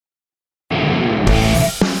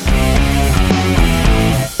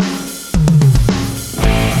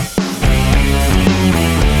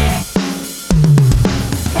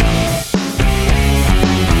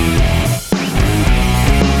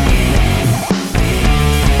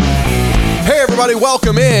everybody.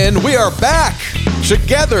 Welcome in. We are back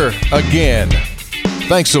together again.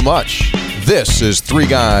 Thanks so much. This is Three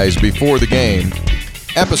Guys Before the Game,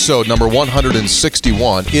 episode number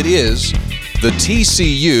 161. It is the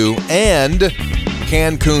TCU and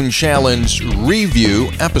Cancun Challenge review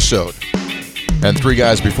episode. And Three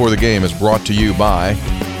Guys Before the Game is brought to you by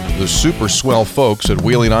the super swell folks at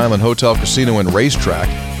Wheeling Island Hotel, Casino, and Racetrack.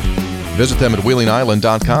 Visit them at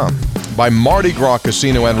wheelingisland.com. By Mardi Gras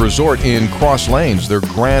Casino and Resort in Cross Lanes. Their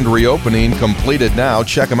grand reopening completed now.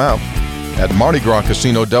 Check them out at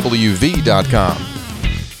mardigras.casinowv.com.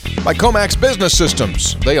 By Comax Business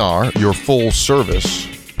Systems. They are your full-service,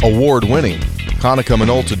 award-winning Hanukkah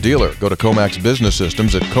Minolta dealer. Go to Comax Business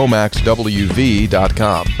Systems at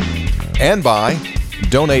comaxwv.com. And by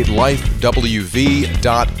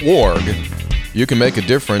DonateLifeWV.org. You can make a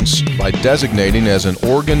difference by designating as an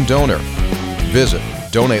organ donor. Visit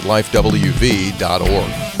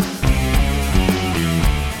DonateLifeWV.org.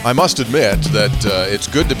 I must admit that it's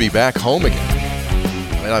good to be back home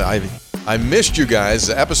again. I missed you guys.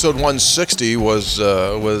 Episode 160 was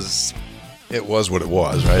what it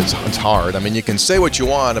was, right? It's hard. I mean, you can say what you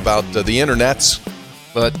want about the internets,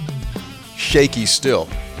 but shaky still,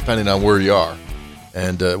 depending on where you are.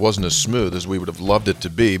 And it wasn't as smooth as we would have loved it to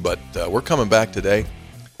be, but we're coming back today.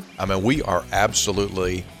 I mean, we are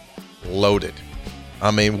absolutely loaded. I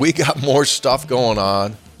mean, we got more stuff going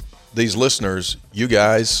on. These listeners, you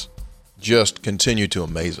guys, just continue to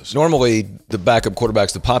amaze us. Normally, the backup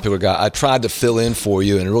quarterback's the popular guy. I tried to fill in for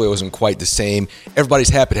you, and it really wasn't quite the same. Everybody's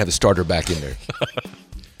happy to have the starter back in there. And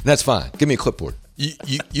that's fine. Give me a clipboard.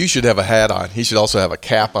 You should have a hat on. He should also have a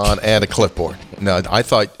cap on and a clipboard. No, I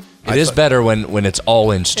thought... It is better when it's all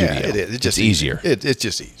in studio. Yeah, it is. It's just easier. It's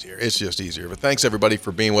just easier. It's just easier. But thanks, everybody,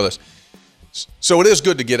 for being with us. So it is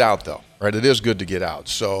good to get out, though, right? It is good to get out.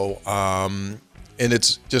 So, and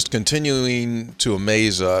it's just continuing to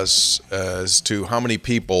amaze us as to how many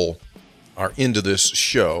people are into this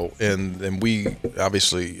show. And we,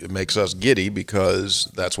 obviously, it makes us giddy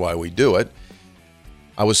because that's why we do it.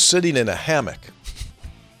 I was sitting in a hammock.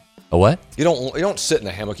 A what? You don't sit in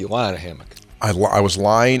a hammock. You lie in a hammock. I was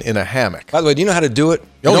lying in a hammock. By the way, do you know how to do it?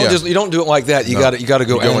 You don't do it like that. You got to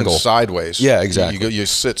go angle sideways. Yeah, exactly. You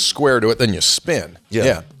sit square to it, then you spin.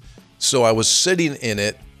 Yeah. So I was sitting in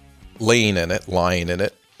it, laying in it, lying in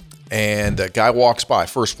it, and a guy walks by,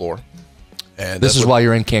 first floor. And this is while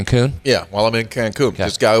you're in Cancun? Yeah, while I'm in Cancun. Okay.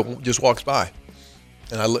 This guy just walks by,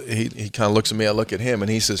 and he kind of looks at me. I look at him,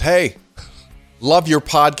 and he says, "Hey, love your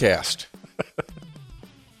podcast."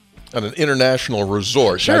 At an international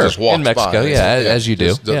resort. Sure, I just walked in Mexico, by. as you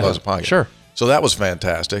do. Loves a podcast. Sure. So that was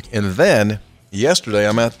fantastic. And then yesterday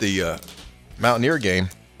I'm at the Mountaineer game,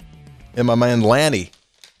 and my man Lanny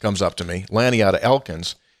comes up to me, Lanny out of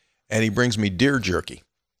Elkins, and he brings me deer jerky.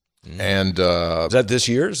 And is that this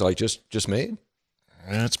year's? Like just made?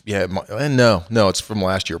 No, it's from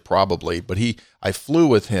last year probably. But I flew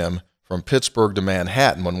with him from Pittsburgh to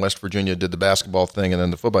Manhattan when West Virginia did the basketball thing and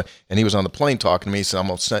then the football. And he was on the plane talking to me. He said, I'm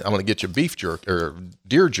going to get you beef jerky or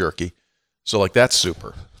deer jerky. So, like, that's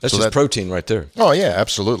super. That's just protein right there. Oh, yeah,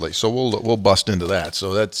 absolutely. So we'll bust into that.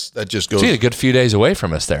 So that just goes. See, a good few days away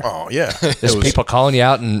from us there. Oh, yeah. There's people calling you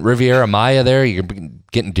out in Riviera Maya there. You're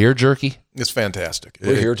getting deer jerky. It's fantastic.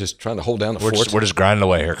 We're here just trying to hold down the fort. We're just grinding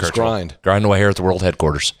away here, Kurt. Grinding away here at the world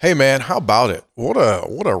headquarters. Hey, man, how about it? What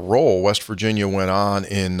a role West Virginia went on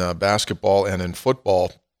in basketball and in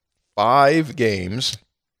football. 5 games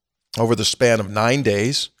over the span of 9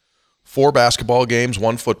 days, 4 basketball games,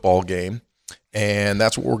 1 football game. And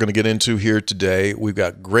that's what we're going to get into here today. We've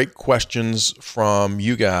got great questions from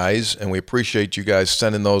you guys, and we appreciate you guys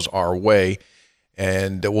sending those our way.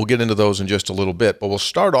 And we'll get into those in just a little bit. But we'll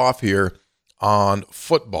start off here on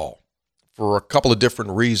football for a couple of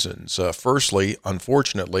different reasons. Firstly,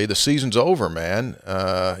 unfortunately, the season's over, man.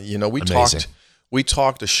 We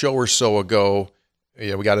talked a show or so ago.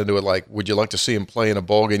 Yeah, we got into it like, would you like to see him play in a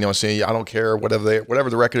bowl game? I don't care, whatever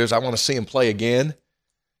the record is. I want to see him play again.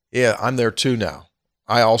 Yeah, I'm there too now.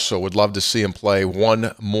 I also would love to see him play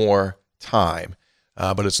one more time,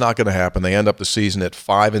 but it's not going to happen. They end up the season at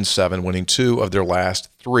 5-7, winning 2 of their last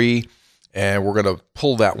 3, and we're going to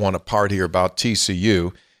pull that one apart here about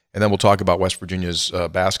TCU, and then we'll talk about West Virginia's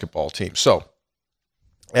basketball team. So,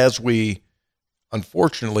 as we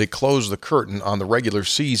unfortunately close the curtain on the regular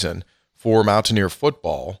season for Mountaineer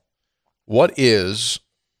football, what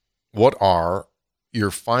are your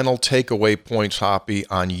final takeaway points, Hoppy,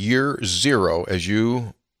 on year 0, as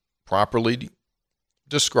you properly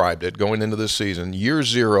described it, going into this season, year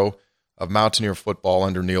 0 of Mountaineer football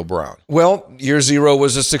under Neil Brown? Well, year 0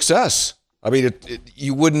 was a success. I mean,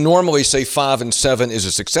 you wouldn't normally say 5-7 is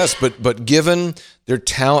a success, but given their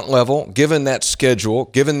talent level, given that schedule,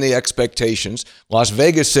 given the expectations, Las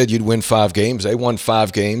Vegas said you'd win 5 games. They won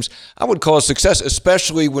 5 games. I would call it success,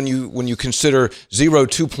 especially when you consider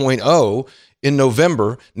 0-2.0 in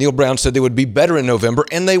November. Neil Brown said they would be better in November,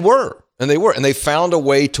 and they were. And they found a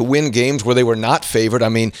way to win games where they were not favored. I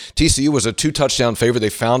mean, TCU was a 2-touchdown favorite.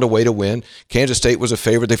 They found a way to win. Kansas State was a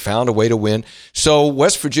favorite. They found a way to win. So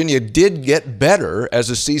West Virginia did get better as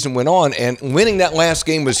the season went on, and winning that last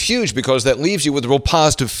game was huge because that leaves you with a real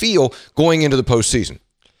positive feel going into the postseason.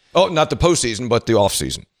 Oh, not the postseason, but the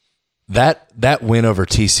offseason. That win over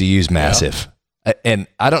TCU is massive. Yeah. And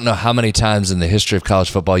I don't know how many times in the history of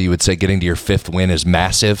college football you would say getting to your 5th win is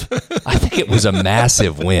massive. I think it was a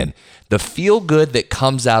massive win. The feel good that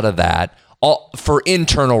comes out of that, all for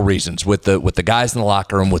internal reasons, with the guys in the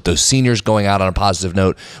locker room, with those seniors going out on a positive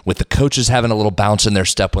note, with the coaches having a little bounce in their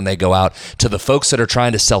step when they go out, to the folks that are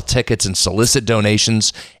trying to sell tickets and solicit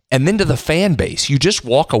donations, and then to the fan base. You just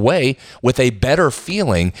walk away with a better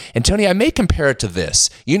feeling. And Tony, I may compare it to this.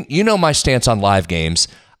 You know my stance on live games.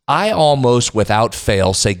 I almost, without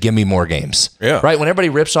fail, say, give me more games. Yeah. Right? When everybody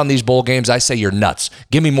rips on these bowl games, I say, you're nuts.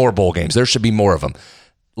 Give me more bowl games. There should be more of them.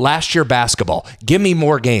 Last year, basketball. Give me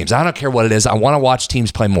more games. I don't care what it is. I want to watch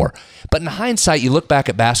teams play more. But in hindsight, you look back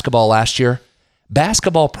at basketball last year,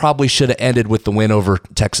 basketball probably should have ended with the win over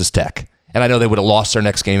Texas Tech. And I know they would have lost their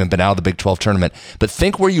next game and been out of the Big 12 tournament. But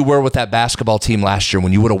think where you were with that basketball team last year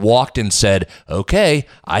when you would have walked and said, okay,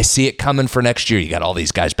 I see it coming for next year. You got all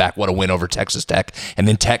these guys back. What a win over Texas Tech. And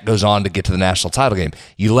then Tech goes on to get to the national title game.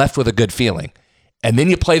 You left with a good feeling. And then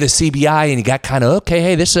you play the CBI and you got kind of, okay,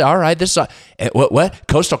 hey, this is all right. This is what?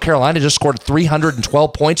 Coastal Carolina just scored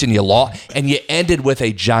 312 points and you lost, and you ended with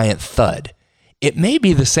a giant thud. It may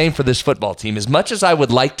be the same for this football team. As much as I would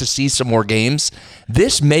like to see some more games,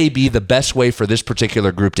 this may be the best way for this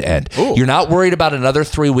particular group to end. Ooh. You're not worried about another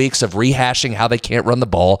 3 weeks of rehashing how they can't run the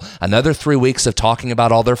ball, another 3 weeks of talking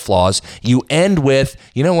about all their flaws. You end with,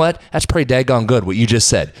 you know what? That's pretty daggone good, what you just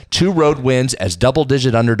said. 2 road wins as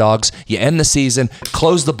double-digit underdogs. You end the season,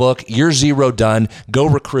 close the book, year 0 done, go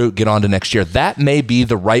recruit, get on to next year. That may be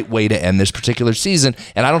the right way to end this particular season,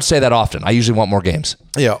 and I don't say that often. I usually want more games.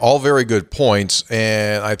 Yeah, all very good points,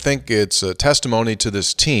 and I think it's a testimony to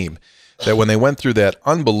this team that when they went through that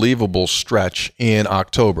unbelievable stretch in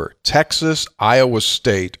October, Texas, Iowa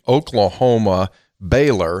State, Oklahoma,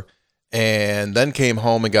 Baylor, and then came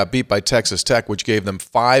home and got beat by Texas Tech, which gave them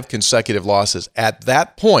 5 consecutive losses. At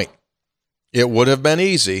that point, it would have been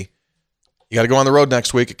easy. You got to go on the road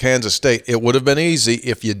next week at Kansas State. It would have been easy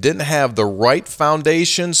if you didn't have the right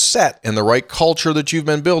foundation set and the right culture that you've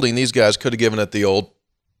been building. These guys could have given it the old,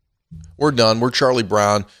 we're done, we're Charlie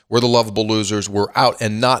Brown, we're the lovable losers, we're out,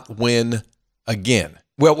 and not win again.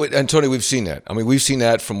 Well, and Tony, we've seen that. I mean, we've seen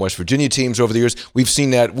that from West Virginia teams over the years. We've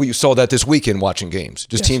seen that. We saw that this weekend watching games.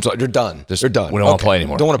 Just teams like, they're done. They're done. We don't want to play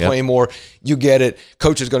anymore. Don't want to play anymore. You get it.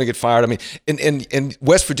 Coach is going to get fired. I mean, and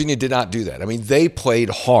West Virginia did not do that. I mean, they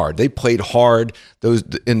played hard. They played hard those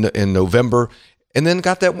in November, and then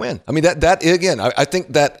got that win. I mean, that again, I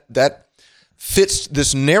think that fits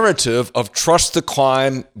this narrative of trust the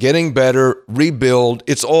climb, getting better, rebuild.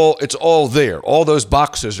 It's all there. All those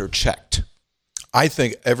boxes are checked. I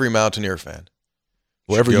think every Mountaineer fan,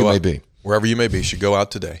 wherever you may be, should go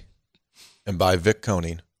out today and buy Vic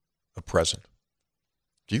Koenning a present.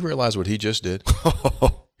 Do you realize what he just did?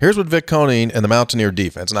 Here's what Vic Koenning and the Mountaineer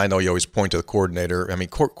defense, and I know you always point to the coordinator. I mean,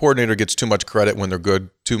 coordinator gets too much credit when they're good,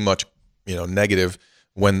 too much, negative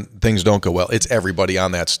when things don't go well. It's everybody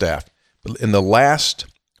on that staff. But in the last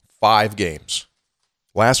 5 games,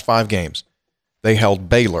 they held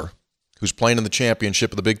Baylor, who's playing in the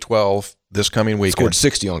championship of the Big 12 this coming weekend. Scored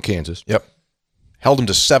 60 on Kansas. Yep. Held them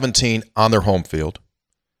to 17 on their home field.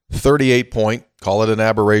 38-point, call it an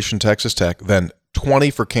aberration, Texas Tech. Then 20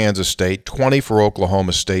 for Kansas State, 20 for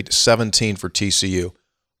Oklahoma State, 17 for TCU.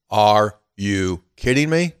 Are you kidding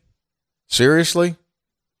me? Seriously?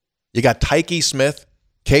 You got Tyke Smith,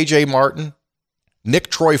 KJ Martin, Nick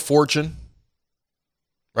Troy Fortune,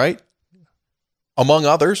 right? Among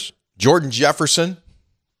others, Jordan Jefferson,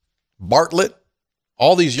 Bartlett,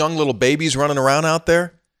 all these young little babies running around out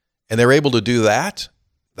there, and they're able to do that.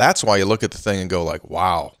 That's why you look at the thing and go like,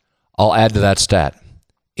 wow. I'll add to that stat.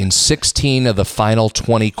 In 16 of the final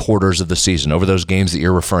 20 quarters of the season, over those games that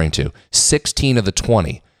you're referring to, 16 of the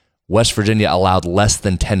 20, West Virginia allowed less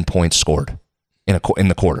than 10 points scored in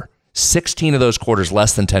the quarter. 16 of those quarters,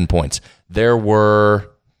 less than 10 points. There were,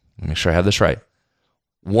 let me make sure I have this right,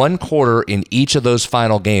 1 quarter in each of those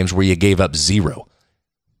final games where you gave up 0.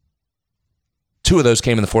 2 of those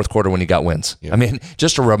came in the fourth quarter when you got wins. I mean,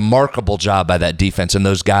 just a remarkable job by that defense and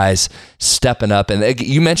those guys stepping up. And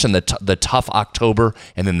you mentioned the tough October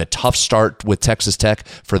and then the tough start with Texas Tech.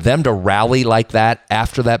 For them to rally like that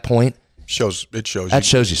after that point, shows you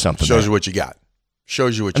something. Shows you what you got.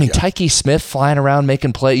 Shows you what you got. Tyke Smith flying around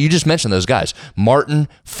making play. You just mentioned those guys. Martin,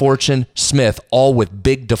 Fortune, Smith, all with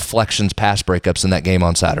big deflections, pass breakups in that game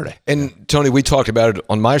on Saturday. And, Tony, we talked about it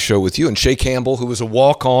on my show with you. And Shea Campbell, who was a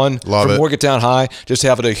walk-on from Morgantown High, just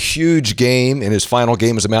having a huge game in his final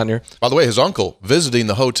game as a Mountaineer. By the way, his uncle visiting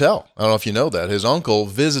the hotel. I don't know if you know that. His uncle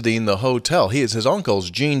visiting the hotel. His uncle's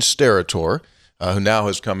Gene Steratore, who now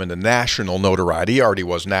has come into national notoriety. He already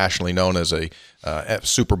was nationally known as a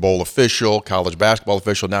Super Bowl official, college basketball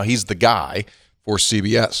official. Now he's the guy for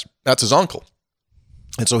CBS. That's his uncle.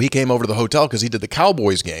 And so he came over to the hotel because he did the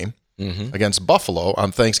Cowboys game against Buffalo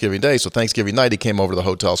on Thanksgiving Day. So Thanksgiving night, he came over to the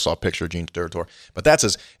hotel, saw a picture of Gene Steratore. But that's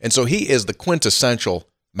his. And so he is the quintessential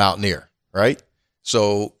Mountaineer, right?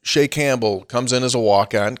 So Shea Campbell comes in as a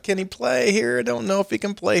walk-on. Can he play here? I don't know if he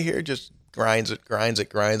can play here. Just grinds it,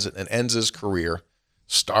 and ends his career.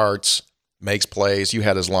 Starts, makes plays. You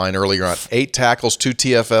had his line earlier on. 8 tackles, 2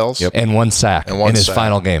 TFLs. Yep. And 1 sack in his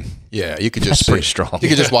final game. Yeah, you could just That's pretty strong. You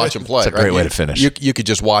could just watch him play. That's a great way to finish. You could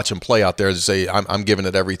just watch him play out there and say, I'm giving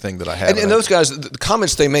it everything that I have. And those guys, the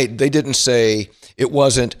comments they made, they didn't say it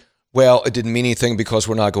wasn't, well, it didn't mean anything because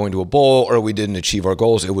we're not going to a bowl or we didn't achieve our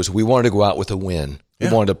goals. It was we wanted to go out with a win. Yeah.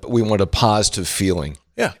 We wanted a positive feeling.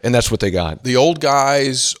 Yeah. And that's what they got. The old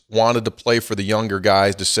guys wanted to play for the younger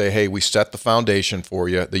guys to say, hey, we set the foundation for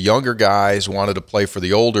you. The younger guys wanted to play for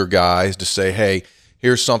the older guys to say, hey,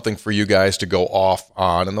 here's something for you guys to go off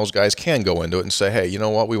on. And those guys can go into it and say, hey, you know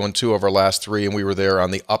what? We won 2 of our last 3, and we were there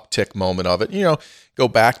on the uptick moment of it. You know, go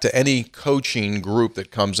back to any coaching group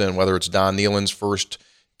that comes in, whether it's Don Nealon's first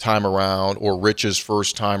time around or Rich's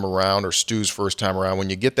first time around or Stu's first time around. When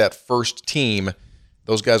you get that first team,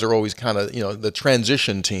 those guys are always kind of, the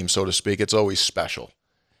transition team, so to speak. It's always special.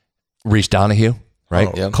 Reese Donahue, right?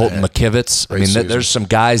 Oh, yeah. Colton McKivitz. I mean, there's some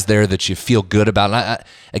guys there that you feel good about. And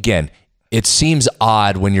again, it seems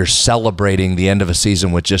odd when you're celebrating the end of a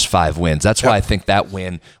season with just 5 wins. That's why I think that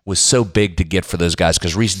win was so big to get for those guys,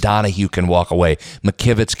 because Reese Donahue can walk away.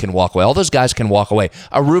 McKivitz can walk away. All those guys can walk away.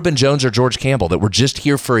 A Reuben Jones or George Campbell that were just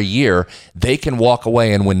here for a year, they can walk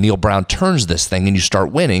away. And when Neil Brown turns this thing and you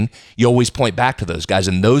start winning, you always point back to those guys.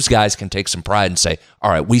 And those guys can take some pride and say, all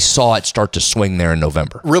right, we saw it start to swing there in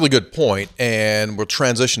November. Really good point. And we'll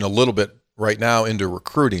transition a little bit right now into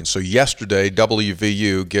recruiting. So yesterday,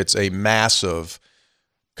 WVU gets a massive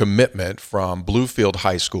commitment from Bluefield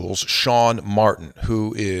High School's Sean Martin,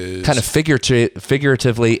 who is kind of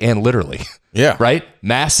figuratively and literally. Yeah. Right?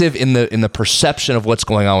 Massive in the perception of what's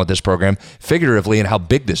going on with this program, figuratively and how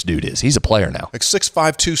big this dude is. He's a player now. Like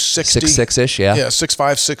 6'5", 260. 6'6"-ish, yeah. Yeah,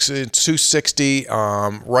 6'5", 260.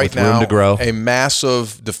 Right with now, room to grow. A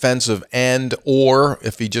massive defensive end, or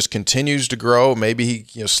if he just continues to grow, maybe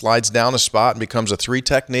he slides down a spot and becomes a 3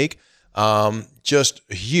 technique. Just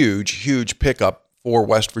a huge pickup for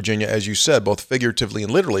West Virginia, as you said, both figuratively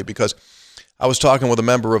and literally, because I was talking with a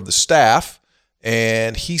member of the staff,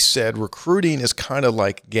 and he said recruiting is kind of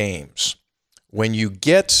like games. When you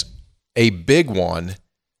get a big one,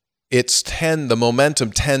 the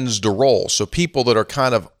momentum tends to roll. So people that are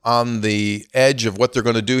kind of on the edge of what they're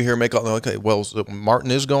going to do here make, okay, well, so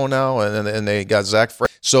Martin is going now, and they got Zach Frey.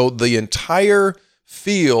 So the entire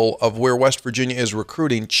feel of where West Virginia is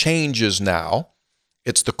recruiting changes now.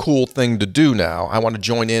 It's the cool thing to do now. I want to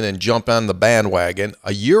join in and jump on the bandwagon.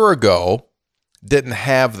 A year ago, didn't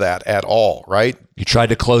have that at all, right? You tried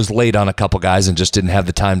to close late on a couple guys and just didn't have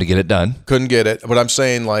the time to get it done. Couldn't get it. But I'm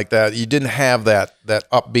saying like that, you didn't have that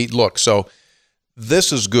upbeat look. So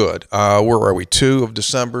this is good. Where are we? 2 of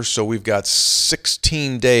December. So we've got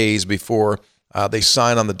 16 days before they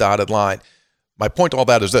sign on the dotted line. My point to all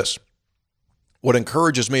that is this. What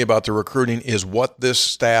encourages me about the recruiting is what this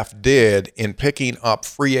staff did in picking up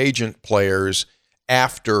free agent players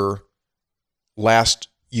after last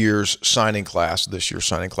year's signing class, this year's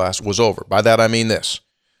signing class, was over. By that I mean this.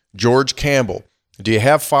 George Campbell. Do you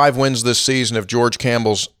have 5 wins this season if George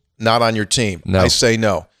Campbell's not on your team? No. I say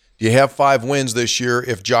no. Do you have 5 wins this year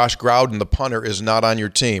if Josh Groudon, the punter, is not on your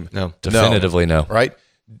team? No. Definitively no. Right?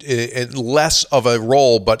 Less of a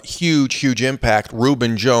role, but huge impact.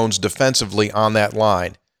 Reuben Jones defensively on that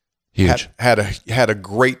line. Huge. Had a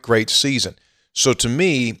great season. So to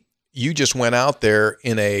me, you just went out there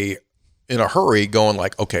in a hurry going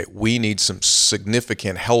like, okay, we need some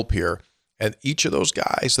significant help here. And each of those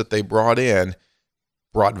guys that they brought in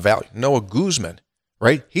brought value. Noah Guzman,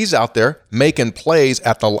 right? He's out there making plays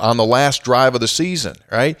on the last drive of the season,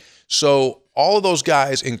 right? So all of those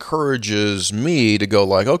guys encourages me to go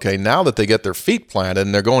like, okay, now that they get their feet planted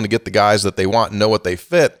and they're going to get the guys that they want and know what they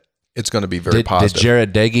fit, it's going to be very positive. Did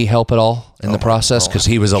Jared Dagey help at all in the process? Because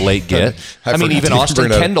he was a late get. I mean, even Austin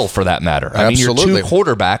Kendall for that matter. I mean, your two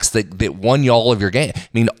quarterbacks that won you all of your game. I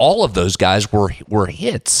mean, all of those guys were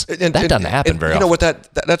hits. That doesn't happen very often. You know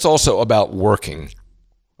what? That's also about working.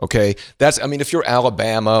 Okay, if you're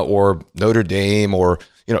Alabama or Notre Dame, or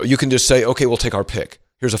you can just say, okay, we'll take our pick.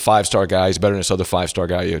 Here's a 5-star guy. He's better than this other 5-star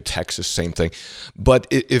guy. Texas, same thing. But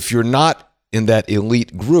if you're not in that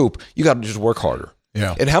elite group, you got to just work harder.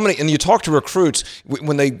 Yeah. And you talk to recruits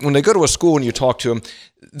when they go to a school and you talk to them,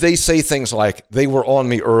 they say things like, they were on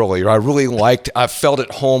me early, or I felt at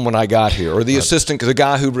home when I got here, or the assistant, the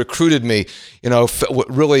guy who recruited me,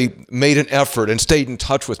 really made an effort and stayed in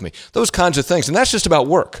touch with me. Those kinds of things. And that's just about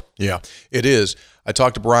work. Yeah, it is. I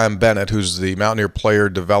talked to Brian Bennett, who's the Mountaineer Player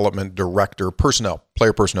Development Director,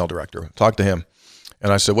 Player Personnel Director. Talked to him,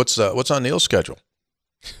 and I said, "What's on Neil's schedule?"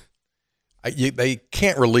 They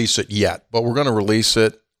can't release it yet, but we're going to release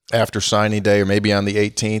it after signing day or maybe on the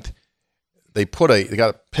 18th. They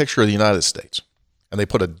got a picture of the United States, and they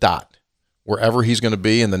put a dot wherever he's going to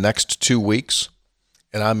be in the next 2 weeks.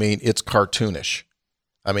 And I mean, it's cartoonish.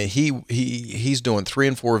 I mean, he's doing 3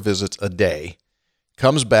 and 4 visits a day.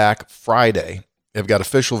 Comes back Friday. They've got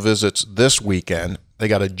official visits this weekend. They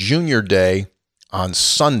got a junior day on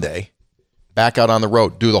Sunday. Back out on the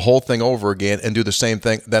road, do the whole thing over again, and do the same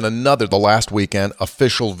thing. Then the last weekend,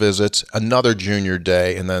 official visits, another junior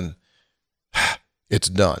day, and then it's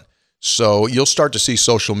done. So you'll start to see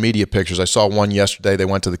social media pictures. I saw one yesterday. They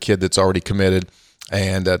went to the kid that's already committed,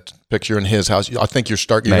 and that picture in his house. I think you're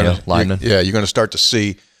going to start to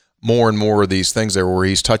see more and more of these things there where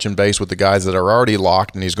he's touching base with the guys that are already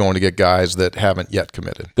locked, and he's going to get guys that haven't yet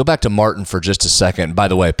committed. Go back to Martin for just a second. By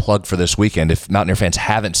the way, plug for this weekend. If Mountaineer fans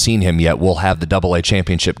haven't seen him yet, we'll have the AA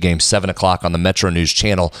Championship game 7 o'clock on the Metro News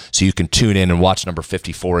channel, so you can tune in and watch number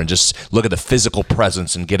 54 and just look at the physical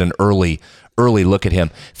presence and get an early look at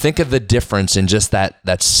him. Think of the difference in just that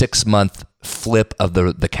 6-month flip of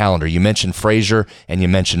the calendar. You mentioned Frazier and you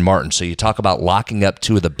mentioned Martin. So you talk about locking up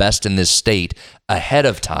two of the best in this state ahead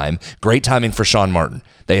of time. Great timing for Sean Martin.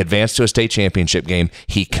 They advance to a state championship game.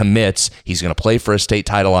 He commits. He's going to play for a state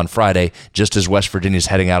title on Friday, just as West Virginia's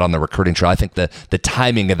heading out on the recruiting trail. I think the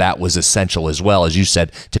timing of that was essential as well, as you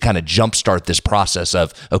said, to kind of jumpstart this process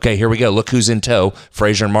of, okay, here we go. Look who's in tow.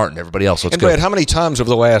 Frazier and Martin. Everybody else, let's go. Brad, how many times over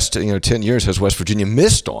the last 10 years has West Virginia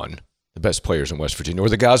missed on the best players in West Virginia, or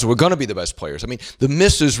the guys who were going to be the best players? I mean, the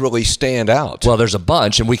misses really stand out. Well, there's a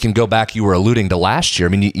bunch, and we can go back. You were alluding to last year.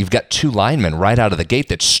 I mean, you've got 2 linemen right out of the gate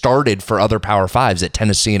that started for other Power Fives at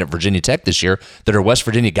Tennessee and at Virginia Tech this year that are West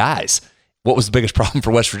Virginia guys. What was the biggest problem for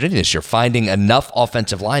West Virginia this year? Finding enough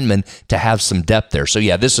offensive linemen to have some depth there. So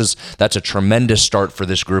yeah, that's a tremendous start for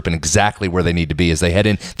this group and exactly where they need to be as they head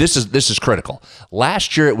in. This is critical.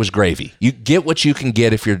 Last year it was gravy. You get what you can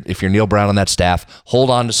get if you're Neil Brown on that staff. Hold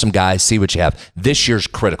on to some guys, see what you have. This year's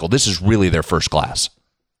critical. This is really their first class.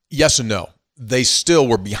 Yes and no. They still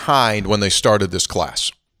were behind when they started this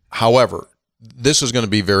class. However, this is going to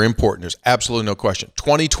be very important. There's absolutely no question.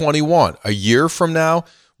 2021, a year from now,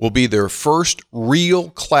 will be their first real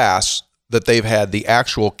class that they've had the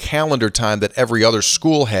actual calendar time that every other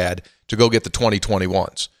school had to go get the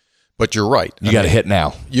 2021s. But you're right. You got to hit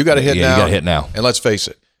now. You got to hit now. You got to hit now. And let's face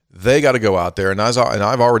it, they got to go out there. And I've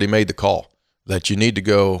already made the call that you need to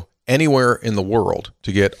go anywhere in the world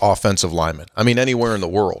to get offensive linemen. I mean, anywhere in the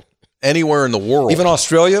world. Anywhere in the world. Even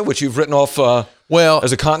Australia, which you've written off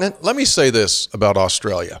as a continent? Let me say this about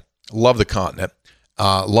Australia. Love the continent.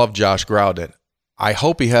 Love Josh Groudon. I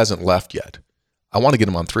hope he hasn't left yet. I want to get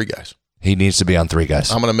him on 3 guys. He needs to be on 3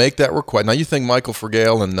 guys. I'm going to make that request. Now, you think Michael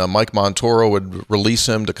Fergale and Mike Montoro would release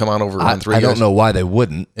him to come on over on 3 guys? I don't know why they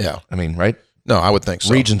wouldn't. Yeah. I mean, right? No, I would think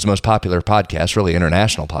so. Region's most popular podcast, really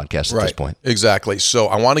international podcast at this point. Exactly. So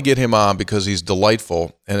I want to get him on because he's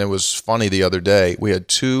delightful. And it was funny the other day. We had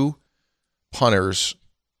 2 punters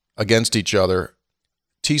against each other.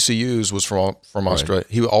 TCU's was from Australia.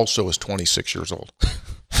 He also was 26 years old.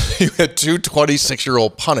 You had 2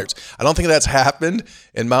 26-year-old punters. I don't think that's happened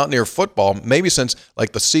in Mountaineer football, maybe since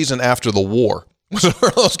like the season after the war.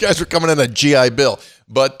 Those guys were coming in a GI Bill.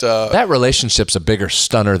 But that relationship's a bigger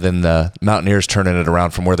stunner than the Mountaineers turning it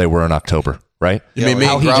around from where they were in October, right? You mean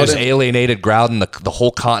how he Groudon? just alienated Groudon, the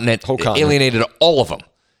whole continent, alienated all of them.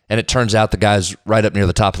 And it turns out the guy's right up near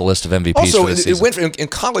the top of the list of MVPs also, for this season. It went from, in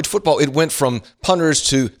college football, it went from punters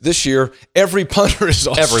to this year, every punter is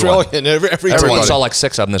Australian. Everyone saw like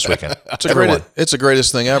 6 of them this weekend. It's the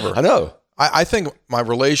greatest thing ever. I know. I think my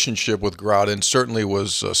relationship with Groudon certainly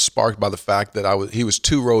was sparked by the fact that he was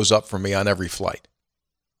 2 rows up from me on every flight.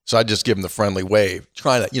 So I'd just give him the friendly wave,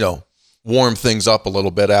 trying to, warm things up a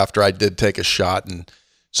little bit after I did take a shot and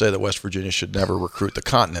say that West Virginia should never recruit the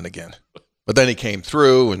continent again. But then he came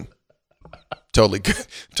through and totally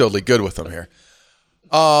good with him here.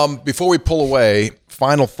 Before we pull away,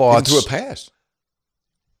 final thoughts. He threw a pass.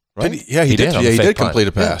 Right? He did. Yeah, he did complete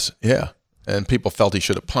a pass. Yeah. And people felt he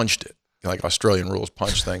should have punched it. Like Australian rules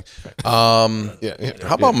punch thing. How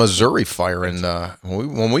about Missouri firing?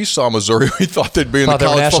 When we saw Missouri, we thought they'd be in the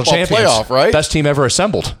college football playoff, right? Best team ever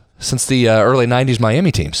assembled since the early 90s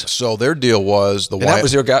Miami teams. So their deal was that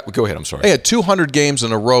was their guy. Go ahead, I'm sorry. They had 200 games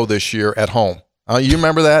in a row this year at home. You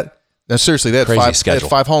remember that? Now, seriously, they had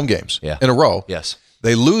 5 home games in a row. Yes.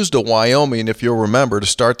 They lose to Wyoming, if you'll remember, to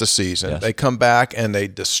start the season. Yes. They come back and they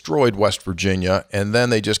destroyed West Virginia, and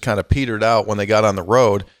then they just kind of petered out when they got on the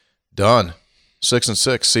road. Done.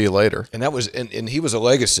 6-6. See you later. And that was, and he was a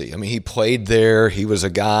legacy. I mean, he played there. He was a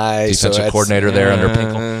guy. Defensive coordinator there under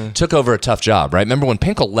Pinkel. Took over a tough job, right? Remember when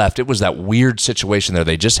Pinkel left, it was that weird situation there.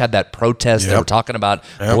 They just had that protest. They were talking about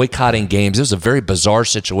boycotting games. It was a very bizarre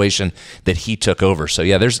situation that he took over. So,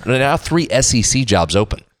 yeah, there's now 3 SEC jobs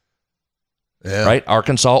open. Yeah. Right?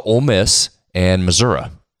 Arkansas, Ole Miss, and Missouri.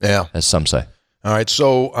 Yeah. As some say. All right.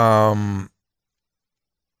 So,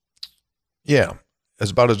 as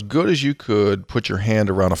about as good as you could put your hand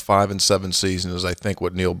around a 5-7 season is, I think,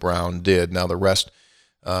 what Neil Brown did. Now the rest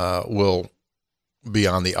will be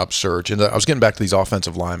on the upsurge. And I was getting back to these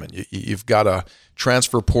offensive linemen. You've got to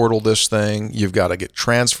transfer portal this thing. You've got to get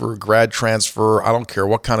grad transfer. I don't care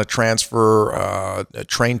what kind of transfer, a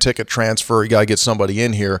train ticket transfer. You got to get somebody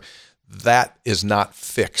in here. That is not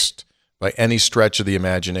fixed by any stretch of the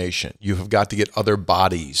imagination. You have got to get other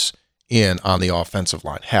bodies in on the offensive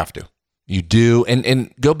line. Have to. You do.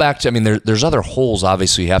 And go back to, there's other holes,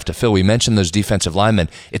 obviously, you have to fill. We mentioned those defensive linemen.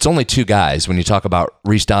 It's only 2 guys when you talk about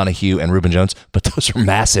Reese Donahue and Reuben Jones, but those are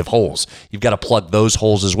massive holes. You've got to plug those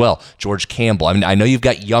holes as well. George Campbell. I know you've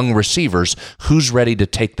got young receivers. Who's ready to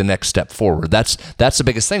take the next step forward? That's the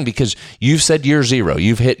biggest thing, because you've said year 0.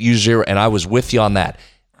 You've hit year 0, and I was with you on that.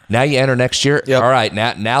 Now you enter next year. Yep. All right,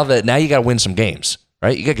 now you got to win some games,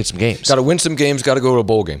 right? You got to get some games. Got to win some games, got to go to a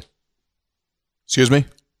bowl game. Excuse me?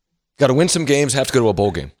 Got to win some games, have to go to a bowl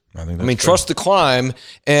game. Trust the climb,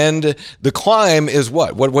 and the climb is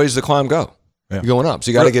what? What way does the climb go? Yeah. You're going up, so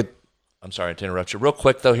you got to get... I'm sorry to interrupt you. Real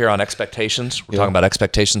quick, though, here on expectations. We're talking about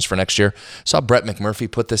expectations for next year. Saw Brett McMurphy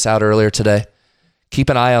put this out earlier today. Keep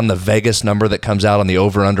an eye on the Vegas number that comes out on the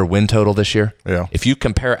over-under win total this year. Yeah. If you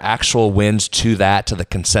compare actual wins to the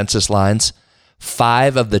consensus lines,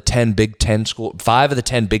 5 of the 10 Big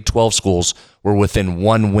 12 schools were within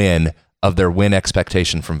 1 win of their win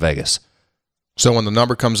expectation from Vegas. So when the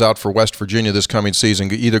number comes out for West Virginia this coming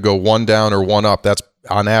season, either go 1 down or 1 up. That's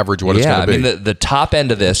on average what it's going to be. The top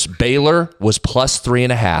end of this, Baylor was plus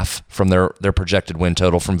 3.5 from their projected win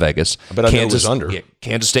total from Vegas. But Kansas was under. Yeah,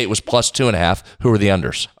 Kansas State was plus 2.5. Who were the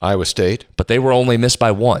unders? Iowa State. But they were only missed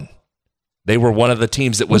by 1. They were one of the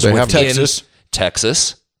teams that was within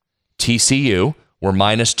Texas. TCU were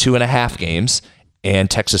minus 2.5 games, and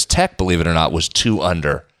Texas Tech, believe it or not, was 2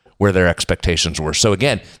 under where their expectations were. So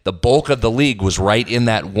again, the bulk of the league was right in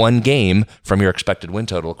that 1 game from your expected win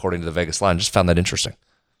total, according to the Vegas line. Just found that interesting.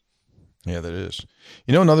 Yeah, that is.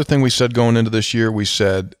 Another thing we said going into this year, we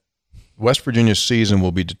said West Virginia's season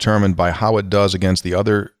will be determined by how it does against the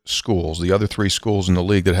other schools, the other 3 schools in the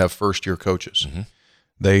league that have first-year coaches. Mm-hmm.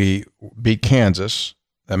 They beat Kansas.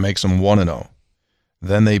 That makes them 1-0.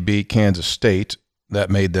 Then they beat Kansas State.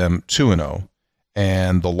 That made them 2-0.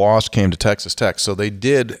 And the loss came to Texas Tech. So they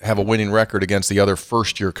did have a winning record against the other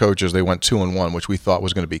first-year coaches. They went 2-1, which we thought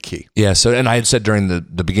was going to be key. Yeah, and I had said during the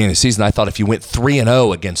beginning of the season, I thought if you went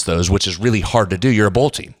 3-0 against those, which is really hard to do, you're a bowl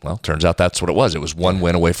team. Well, turns out that's what it was. It was 1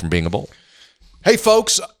 win away from being a bowl. Hey,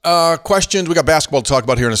 folks, questions. We got basketball to talk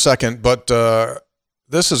about here in a second, but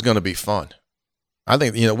this is going to be fun. I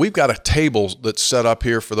think, we've got a table that's set up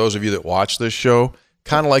here for those of you that watch this show,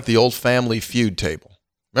 kind of like the old Family Feud table.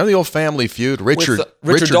 Remember the old Family Feud? Richard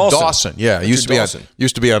Dawson. Yeah, used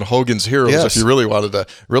to be on Hogan's Heroes. Yes. If you really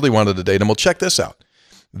wanted to date him. Well, check this out.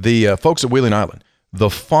 The folks at Wheeling Island, the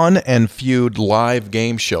Fun and Feud live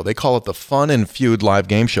game show. They call it the Fun and Feud live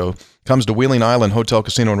game show. Comes to Wheeling Island Hotel,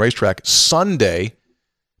 Casino, and Racetrack Sunday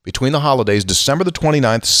between the holidays, December the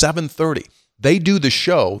 29th, 7:30. They do the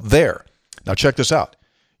show there. Now check this out.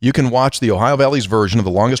 You can watch the Ohio Valley's version of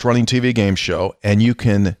the longest running TV game show, and you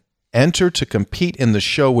can enter to compete in the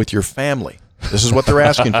show with your family. This is what they're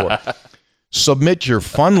asking for. Submit your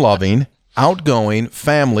fun-loving, outgoing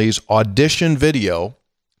family's audition video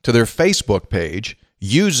to their Facebook page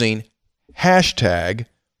using hashtag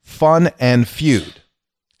 #FunAndFeud.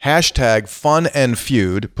 Hashtag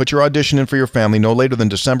 #FunAndFeud. Put your audition in for your family no later than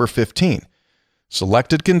December 15.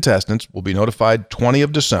 Selected contestants will be notified 20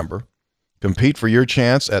 of December. Compete for your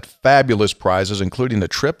chance at fabulous prizes, including a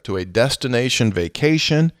trip to a destination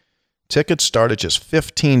vacation. Tickets start at just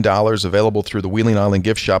 $15, available through the Wheeling Island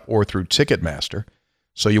gift shop or through Ticketmaster.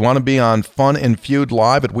 So you want to be on Fun and Feud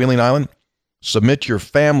live at Wheeling Island? Submit your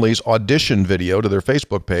family's audition video to their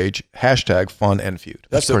Facebook page, hashtag #FunAndFeud.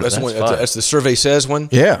 That's the survey says one?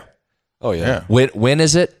 Yeah. Oh, yeah. When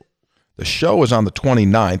is it? The show is on the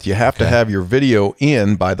 29th. You have to have your video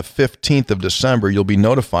in by the 15th of December. You'll be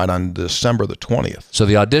notified on December the 20th. So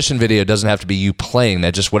the audition video doesn't have to be you playing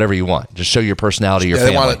that, just whatever you want. Just show your personality, your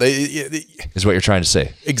family. Is what you're trying to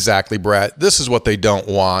say. Exactly, Brad. This is what they don't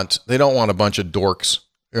want. They don't want a bunch of dorks,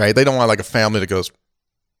 right? They don't want like a family that goes,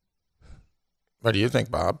 "What do you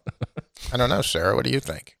think, Bob?" "I don't know, Sarah. What do you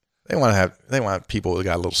think?" They want people that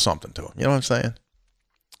got a little something to them. You know what I'm saying?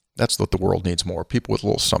 That's what the world needs more. People with a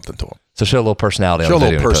little something to them. So show a little personality on the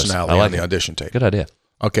video. Show a little personality on the audition tape. Good idea.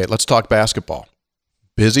 Okay, let's talk basketball.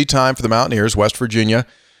 Busy time for the Mountaineers. West Virginia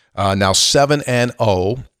now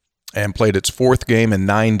 7-0 and played its fourth game in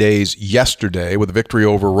 9 days yesterday with a victory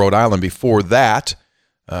over Rhode Island. Before that,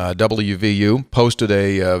 WVU posted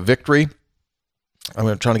a victory.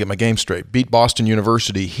 I'm trying to get my game straight. Beat Boston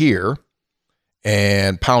University here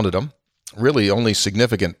and pounded them. Really only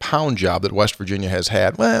significant pound job that West Virginia has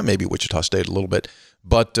had. Well, maybe Wichita State a little bit,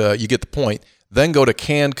 but you get the point. Then go to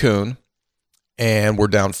Cancun, and we're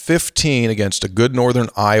down 15 against a good Northern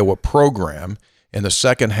Iowa program in the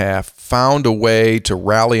second half. Found a way to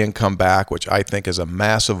rally and come back, which I think is a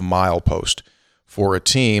massive milepost for a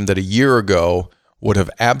team that a year ago would have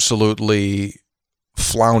absolutely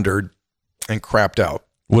floundered and crapped out.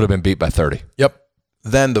 Would have been beat by 30. Yep.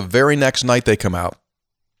 Then the very next night they come out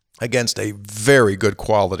against a very good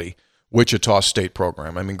quality Wichita State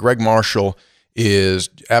program. I mean, Greg Marshall is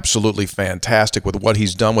absolutely fantastic with what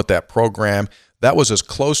he's done with that program. That was as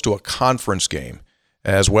close to a conference game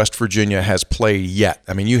as West Virginia has played yet.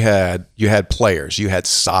 I mean, you had players, you had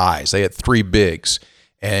size, they had three bigs,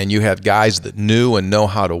 and you had guys that knew and know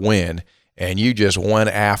how to win, and you just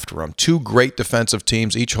went after them. Two great defensive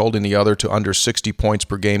teams, each holding the other to under 60 points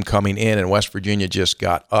per game coming in, and West Virginia just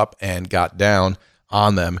got up and got down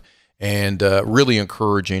on them, and really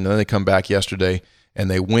encouraging. And then they come back yesterday and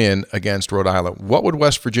they win against Rhode Island. What would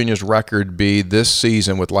West Virginia's record be this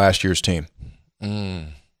season with last year's team?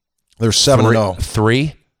 They're 7-0.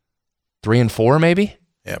 3-4 maybe?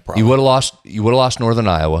 Yeah, probably. You would have lost Northern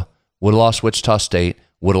Iowa, would have lost Wichita State,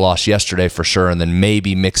 would have lost yesterday for sure, and then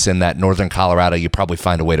maybe mix in that Northern Colorado. You probably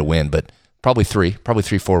find a way to win, but probably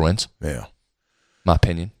 3-4 wins. Yeah. My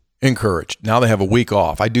opinion. Encouraged. Now they have a week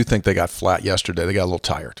off. I do think they got flat yesterday. They got a little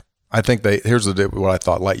tired. I think here's what I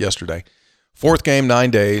thought like yesterday. Fourth game,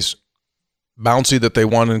 9 days, bouncy that they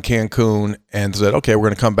won in Cancun, and said, okay, we're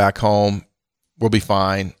going to come back home. We'll be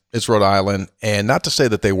fine. It's Rhode Island. And not to say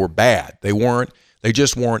that they were bad. They weren't. They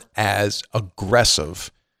just weren't as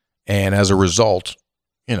aggressive. And as a result,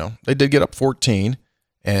 they did get up 14.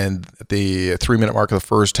 And at the 3-minute mark of the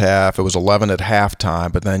first half, it was 11 at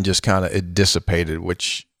halftime, but then just kind of it dissipated,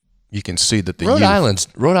 which you can see that Rhode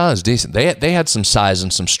Island's decent. They had some size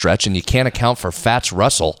and some stretch, and you can't account for Fats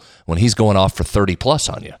Russell when he's going off for 30-plus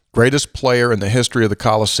on you. Greatest player in the history of the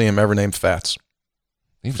Coliseum ever named Fats.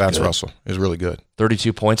 Fats good. Russell is really good.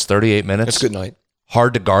 32 points, 38 minutes. That's a good night.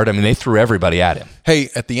 Hard to guard. I mean, they threw everybody at him. Hey,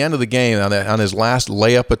 at the end of the game, on his last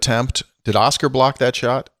layup attempt, did Oscar block that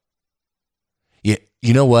shot? Yeah,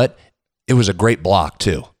 you know what? It was a great block,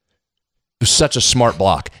 too. It was such a smart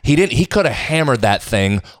block. He could have hammered that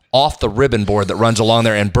thing off the ribbon board that runs along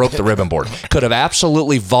there and broke the ribbon board. Could have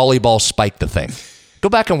absolutely volleyball spiked the thing. Go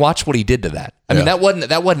back and watch what he did to that. I mean, that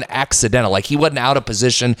wasn't accidental. Like, he wasn't out of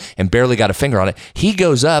position and barely got a finger on it. He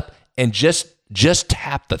goes up and just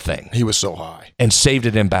tapped the thing. He was so high. And saved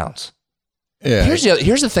it in bounds. Yeah.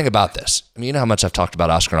 Here's the thing about this. I mean, you know how much I've talked about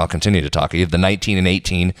Oscar, and I'll continue to talk. He had the 19 and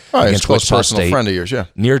 18 against Wichita State. Friend of yours, yeah.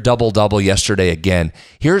 Near double-double yesterday again.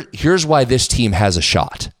 Here's why this team has a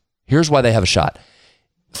shot. Here's why they have a shot.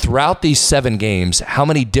 Throughout these 7 games, how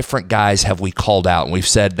many different guys have we called out? And we've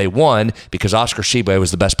said they won because Oscar Tshiebwe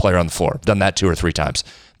was the best player on the floor. Done that 2 or 3 times.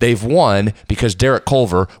 They've won because Derek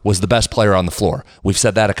Culver was the best player on the floor. We've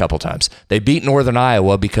said that a couple times. They beat Northern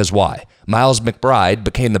Iowa because why? Miles McBride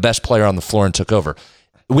became the best player on the floor and took over.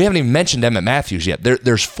 we haven't even mentioned Emmett Matthews yet.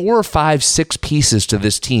 There's 4, 5, 6 pieces to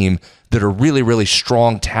this team that are really, really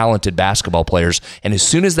strong, talented basketball players. And as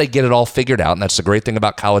soon as they get it all figured out, and that's the great thing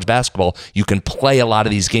about college basketball, you can play a lot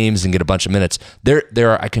of these games and get a bunch of minutes.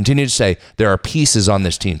 I continue to say, there are pieces on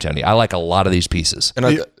this team, Tony. I like a lot of these pieces.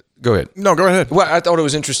 And go ahead. No, go ahead. Well, I thought it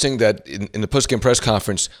was interesting that in the postgame press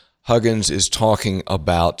conference, Huggins is talking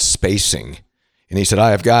about spacing. And he said,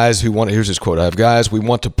 here's his quote, I have guys we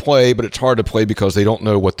want to play, but it's hard to play because they don't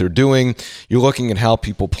know what they're doing. You're looking at how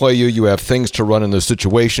people play you. You have things to run in those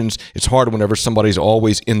situations. It's hard whenever somebody's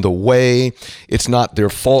always in the way. It's not their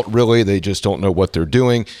fault, really. They just don't know what they're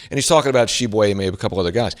doing. And he's talking about Sheboy and maybe a couple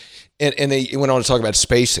other guys. And he went on to talk about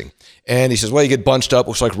spacing. And he says, well, you get bunched up,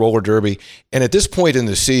 looks like roller derby. And at this point in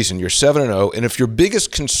the season, you're 7-0. And if your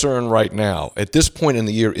biggest concern right now at this point in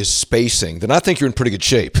the year is spacing, then I think you're in pretty good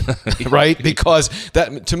shape, right? Because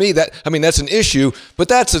that, to me, that's an issue, but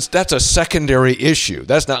that's a secondary issue.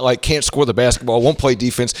 That's not like can't score the basketball, won't play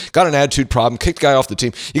defense, got an attitude problem, kicked the guy off the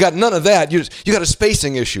team. You got none of that. You got a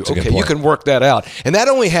spacing issue. Okay, you can work that out. And that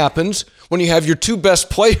only happens when you have your two best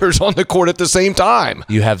players on the court at the same time.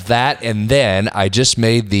 You have that, and then I just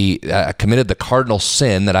committed the cardinal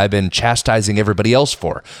sin that I've been chastising everybody else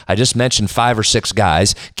for. I just mentioned 5 or 6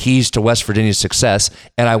 guys, keys to West Virginia's success,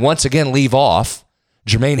 and I once again leave off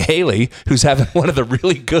Jermaine Haley, who's having one of the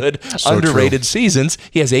really good, underrated seasons.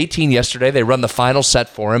 He has 18 yesterday. They run the final set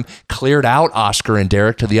for him, cleared out Oscar and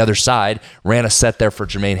Derek to the other side, ran a set there for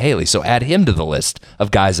Jermaine Haley. So add him to the list of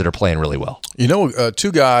guys that are playing really well. You know,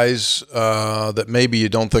 2 guys that maybe you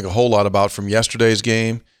don't think a whole lot about from yesterday's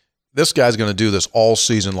game. This guy's going to do this all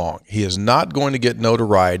season long. He is not going to get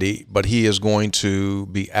notoriety, but he is going to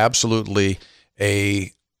be absolutely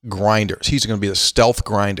a grinder. He's going to be a stealth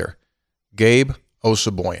grinder. Gabe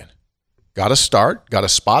Osabuohien. Got a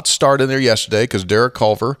spot start in there yesterday because Derek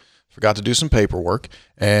Culver forgot to do some paperwork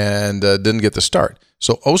and didn't get the start.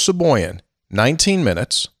 So Osabuohien, 19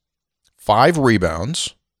 minutes, 5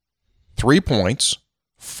 rebounds, 3 points,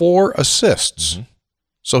 4 assists. Mm-hmm.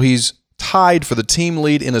 So he's tied for the team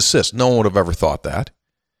lead in assists. No one would have ever thought that.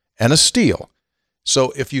 And a steal.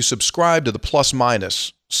 So if you subscribe to the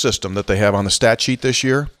plus-minus system that they have on the stat sheet this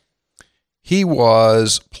year, he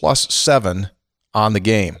was +7 on the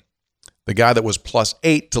game. The guy that was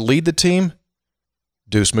 +8 to lead the team,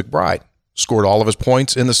 Deuce McBride, scored all of his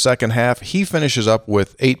points in the second half. He finishes up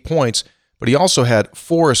with 8 points, but he also had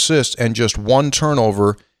 4 assists and just 1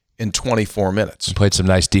 turnover in 24 minutes. He played some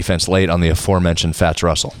nice defense late on the aforementioned Fats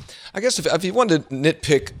Russell. I guess if you wanted to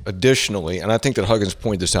nitpick additionally, and I think that Huggins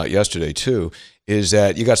pointed this out yesterday too, is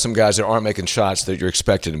that you got some guys that aren't making shots that you're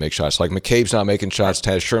expected to make shots. Like McCabe's not making shots,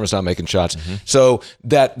 Taz Sherman's not making shots. Mm-hmm. So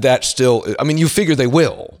that still, I mean, you figure they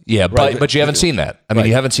will. Yeah, right? but you haven't seen that. I mean,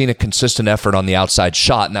 you haven't seen a consistent effort on the outside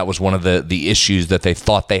shot, and that was one of the issues that they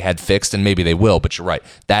thought they had fixed, and maybe they will, but you're right.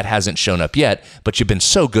 That hasn't shown up yet, but you've been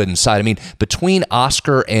so good inside. I mean, between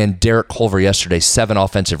Oscar and Derek Culver yesterday, 7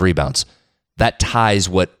 offensive rebounds. That ties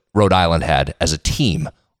what Rhode Island had as a team,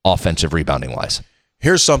 offensive rebounding-wise.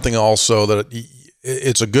 Here's something also that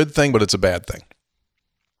it's a good thing, but it's a bad thing.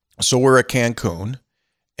 So we're at Cancun,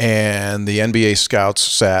 and the NBA scouts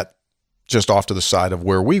sat just off to the side of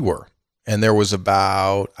where we were. And there was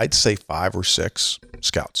about, I'd say 5 or 6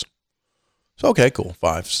 scouts. So, okay, cool.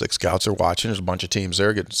 5, 6 scouts are watching. There's a bunch of teams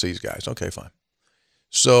there getting to see these guys. Okay, fine.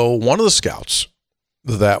 So one of the scouts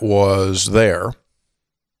that was there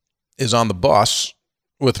is on the bus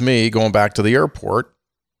with me going back to the airport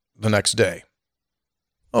the next day.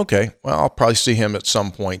 Okay, well, I'll probably see him at some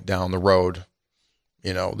point down the road,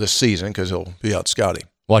 this season because he'll be out scouting.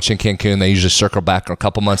 Watching Cancun, they usually circle back a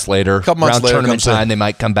couple months later. Around tournament time, they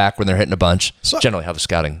might come back when they're hitting a bunch. So, generally how the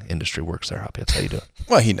scouting industry works there, Hoppy. That's how you do it.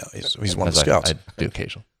 Well, he knows. He's one of the scouts. I do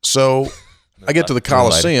occasionally. So I get to the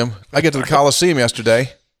Coliseum.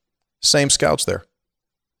 Yesterday. Same scouts there.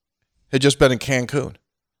 Had just been in Cancun.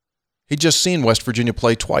 He'd just seen West Virginia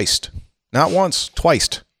play twice. Not once, twice,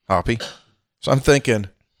 Hoppy. So I'm thinking,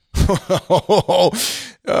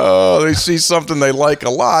 they see something they like a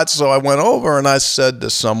lot. So I went over and I said to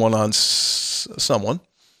someone, I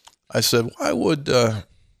said, why would, I'm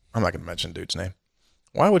not going to mention the dude's name.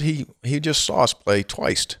 Why would he just saw us play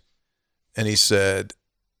twice? And he said,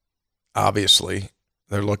 obviously,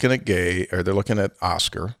 they're looking at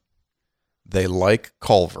Oscar. They like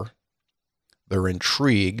Culver. They're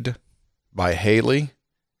intrigued by Haley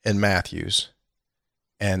and Matthews,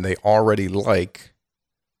 and they already like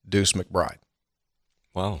Deuce McBride.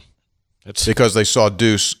 Wow. Because they saw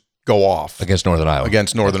Deuce go off against Northern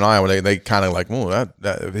Iowa. They kind of like, oh,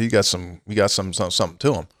 that he got something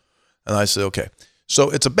to him. And I said, okay. So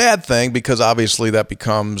it's a bad thing because obviously that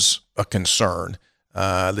becomes a concern.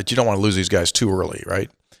 that you don't want to lose these guys too early, right?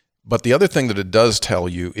 But the other thing that it does tell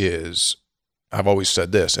you is, I've always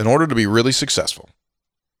said this, in order to be really successful,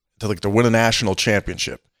 to win a national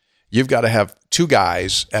championship, you've got to have 2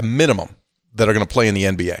 guys at minimum that are going to play in the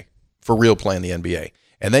NBA, for real play in the NBA.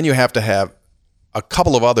 And then you have to have a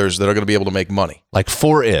couple of others that are going to be able to make money. Like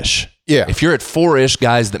 4-ish. Yeah. If you're at 4-ish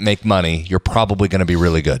guys that make money, you're probably going to be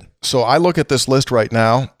really good. So I look at this list right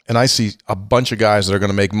now, and I see a bunch of guys that are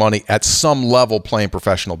going to make money at some level playing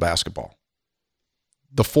professional basketball.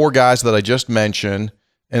 The 4 guys that I just mentioned,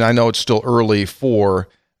 and I know it's still early for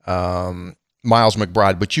Miles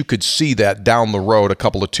McBride, but you could see that down the road, a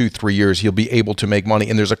couple of 2-3 years, he'll be able to make money.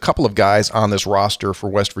 And there's a couple of guys on this roster for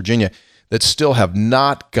West Virginia that still have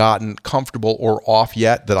not gotten comfortable or off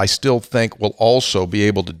yet that I still think will also be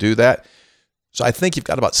able to do that. So I think you've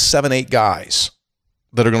got about 7-8 guys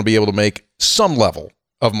that are going to be able to make some level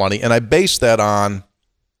of money. And I base that on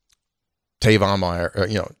Tavon Meyer,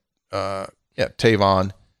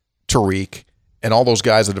 Tavon, Tariq, and all those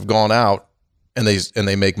guys that have gone out and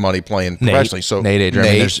they make money playing professionally. So Nate,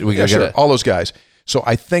 Adrian, all those guys. So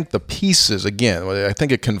I think the pieces, again, I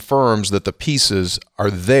think it confirms that the pieces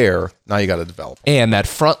are there. Now you got to develop them. And that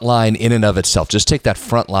front line in and of itself, just take that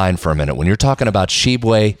front line for a minute. When you're talking about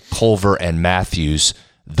Tshiebwe, Culver, and Matthews,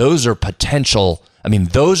 those are potential. I mean,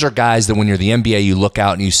 those are guys that when you're the NBA, you look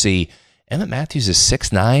out and you see, Emmett Matthews is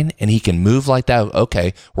 6'9", and he can move like that.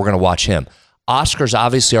 Okay, we're going to watch him. Oscar's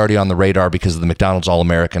obviously already on the radar because of the McDonald's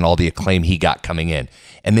All-American, all the acclaim he got coming in.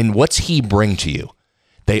 And then what's he bring to you?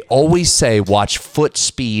 They always say watch foot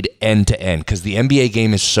speed end to end because the NBA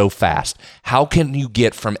game is so fast. How can you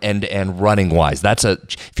get from end to end running wise?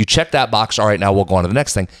 If you check that box, all right, now we'll go on to the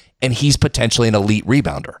next thing. And he's potentially an elite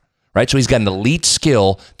rebounder, right? So he's got an elite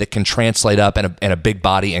skill that can translate up and a big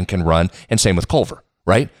body and can run. And same with Culver,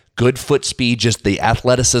 right? Good foot speed, just the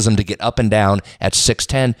athleticism to get up and down at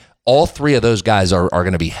 6'10". All 3 of those guys are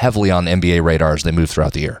going to be heavily on NBA radar as they move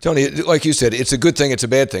throughout the year. Tony, like you said, it's a good thing, it's a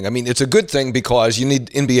bad thing. I mean, it's a good thing because you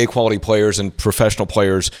need NBA quality players and professional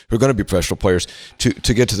players who are going to be professional players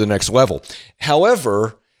to get to the next level.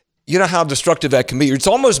 However, you know how destructive that can be. It's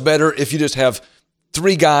almost better if you just have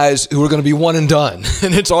 3 guys who are going to be one and done,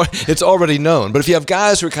 and it's already known. But if you have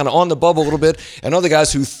guys who are kind of on the bubble a little bit, and other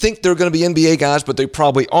guys who think they're going to be NBA guys, but they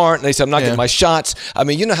probably aren't, and they say, I'm not getting my shots. I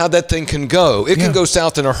mean, you know how that thing can go. It can go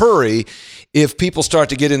south in a hurry if people start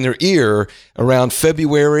to get in their ear around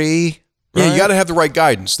February. Yeah, right? You got to have the right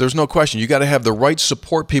guidance. There's no question. You got to have the right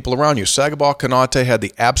support people around you. Sagabal Konate had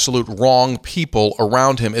the absolute wrong people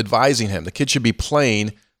around him advising him. The kid should be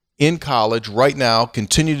playing in college right now,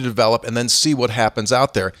 continue to develop, and then see what happens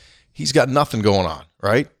out there. He's got nothing going on,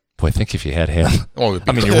 right? Boy, think if you had him. Oh,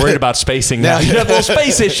 I mean, you're worried about spacing now. You have a little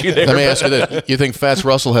space issue there. Let me ask you this. You think Fats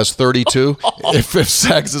Russell has 32 if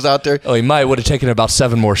Sags is out there? Oh, he might. Would have taken about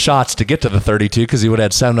 7 more shots to get to the 32 because he would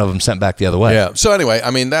have had 7 of them sent back the other way. Yeah. So anyway,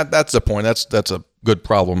 I mean, that's the point. That's a good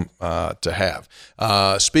problem to have.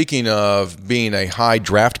 Speaking of being a high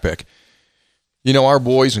draft pick, you know, our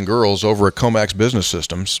boys and girls over at Comax Business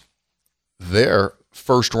Systems, they're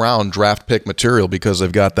first-round draft pick material because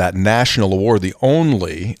they've got that national award, the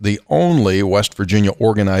only West Virginia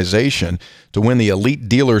organization to win the elite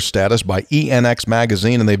dealer status by ENX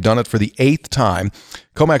Magazine, and they've done it for the 8th time.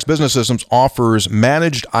 Comax Business Systems offers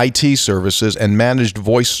managed IT services and managed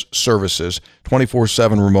voice services.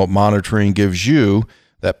 24/7 remote monitoring gives you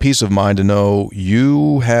that peace of mind to know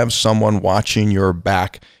you have someone watching your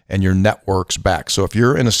back and your network's back. So if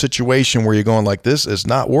you're in a situation where you're going like, this is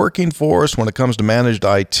not working for us when it comes to managed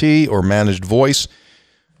IT or managed voice,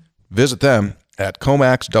 visit them at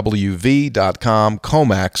comaxwv.com,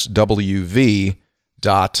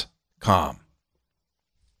 comaxwv.com.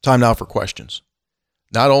 Time now for questions.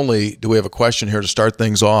 Not only do we have a question here to start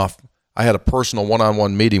things off, I had a personal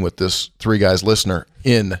one-on-one meeting with this Three Guys listener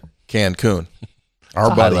in Cancun.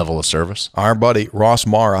 Our buddy, high level of service. Our buddy, Ross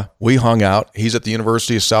Mara, we hung out. He's at the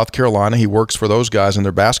University of South Carolina. He works for those guys in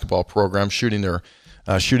their basketball program, shooting their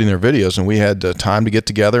videos, and we had time to get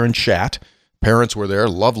together and chat. Parents were there,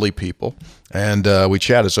 lovely people, and we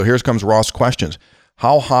chatted. So here comes Ross' questions.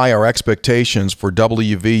 How high are expectations for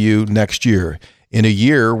WVU next year? In a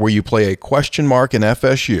year where you play a question mark in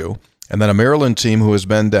FSU, and then a Maryland team who has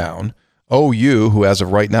been down, OU, who as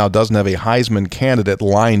of right now doesn't have a Heisman candidate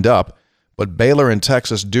lined up, but Baylor and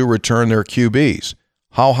Texas do return their QBs.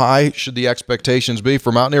 How high should the expectations be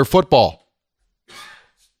for Mountaineer football?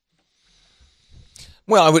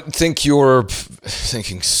 Well, I would think you're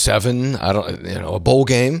thinking 7. A bowl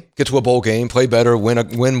game. Get to a bowl game, play better,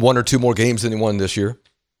 win 1 or 2 more games than you won this year.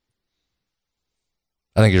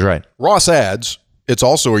 I think he's right. Ross adds, it's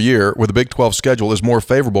also a year where the Big 12 schedule is more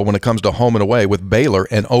favorable when it comes to home and away with Baylor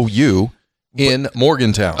and OU in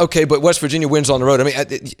Morgantown. Okay, but West Virginia wins on the road. I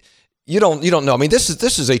mean, you don't know. I mean, this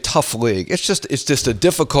is a tough league. It's just a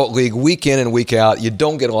difficult league, week in and week out. You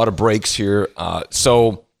don't get a lot of breaks here.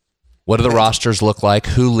 So, what do the rosters look like?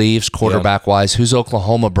 Who leaves quarterback-wise? Who's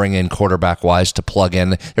Oklahoma bring in quarterback-wise to plug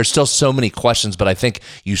in? There's still so many questions, but I think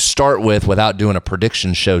you start with, without doing a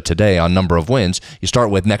prediction show today on number of wins, you start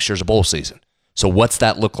with next year's bowl season. So what's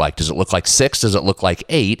that look like? Does it look like 6? Does it look like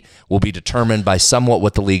 8? Will be determined by somewhat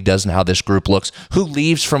what the league does and how this group looks. Who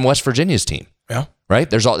leaves from West Virginia's team? Yeah. Right?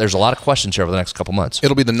 There's a lot of questions here over the next couple months.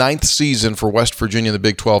 It'll be the 9th season for West Virginia in the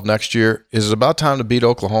Big 12 next year. Is it about time to beat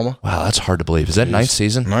Oklahoma? Wow, that's hard to believe. Is that 9th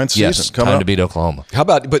season? 9th season. Yes, time to beat Oklahoma.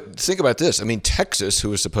 but think about this. I mean, Texas,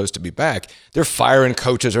 who is supposed to be back, they're firing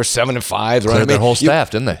coaches. They're 7-5. Cleared their whole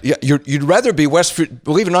staff, didn't they? Yeah, you'd rather be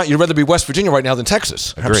believe it or not, you'd rather be West Virginia right now than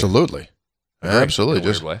Texas. Agreed. Absolutely. Agreed. Absolutely. In a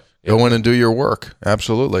weird Just way. go in and do your work.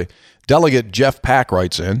 Absolutely. Delegate Jeff Pack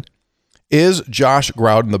writes in, is Josh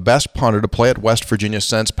Grouden the best punter to play at West Virginia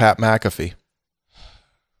since Pat McAfee?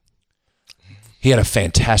 He had a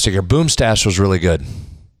fantastic year. Boomstash was really good.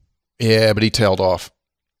 Yeah, but he tailed off.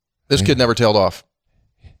 This kid never tailed off.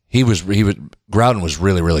 Grouden was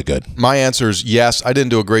really, really good. My answer is yes. I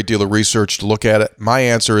didn't do a great deal of research to look at it. My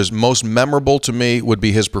answer is most memorable to me would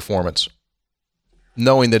be his performance.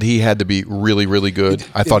 Knowing that he had to be really, really good.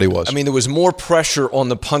 I thought he was. I mean, there was more pressure on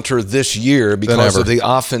the punter this year because of the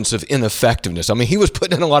offensive ineffectiveness. I mean, he was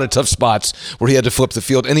put in a lot of tough spots where he had to flip the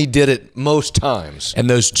field, and he did it most times. And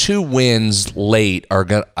those 2 wins late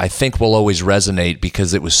I think will always resonate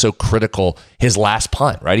because it was so critical. His last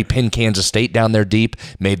punt, right? He pinned Kansas State down there deep,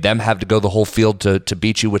 made them have to go the whole field to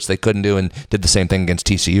beat you, which they couldn't do, and did the same thing against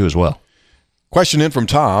TCU as well. Question in from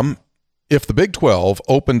Tom. If the Big 12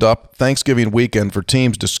 opened up Thanksgiving weekend for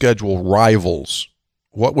teams to schedule rivals,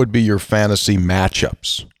 what would be your fantasy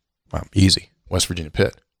matchups? Well, easy. West Virginia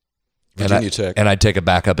Pitt. Virginia Tech. And I'd take a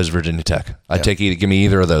backup as Virginia Tech. Give me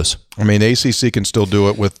either of those. I mean, ACC can still do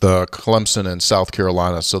it with Clemson and South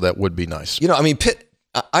Carolina, so that would be nice. You know, I mean, Pitt,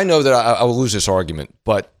 I know that I will lose this argument,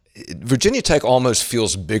 but Virginia Tech almost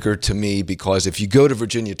feels bigger to me because if you go to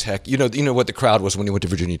Virginia Tech, you know what the crowd was when you went to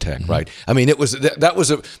Virginia Tech, right? I mean, that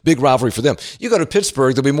was a big rivalry for them. You go to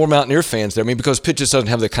Pittsburgh, there'll be more Mountaineer fans there. I mean, because Pitt just doesn't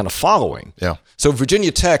have that kind of following. Yeah. So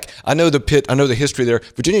Virginia Tech, I know the history there.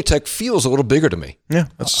 Virginia Tech feels a little bigger to me. Yeah,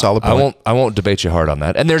 that's a solid point. I won't debate you hard on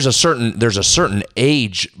that. And there's a certain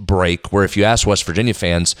age break where if you ask West Virginia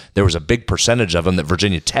fans, there was a big percentage of them that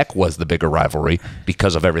Virginia Tech was the bigger rivalry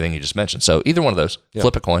because of everything you just mentioned. So either one of those,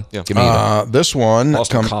 flip a coin. Yeah. Give me either. This one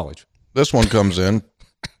College. This one comes in.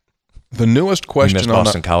 The newest question you miss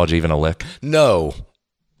Boston College even a lick? No.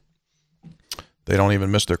 They don't even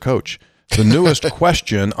miss their coach. The newest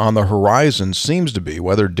question on the horizon seems to be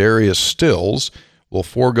whether Darius Stills will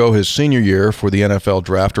forego his senior year for the NFL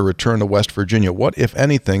draft or return to West Virginia. What, if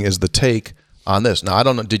anything, is the take on this? Now, I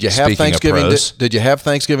don't know. Did you have Thanksgiving? Did you have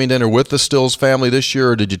Thanksgiving dinner with the Stills family this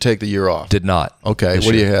year, or did you take the year off? Did not. Okay.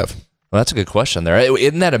 What do you have? Well, that's a good question there.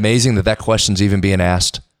 Isn't that amazing that question's even being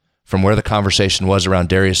asked from where the conversation was around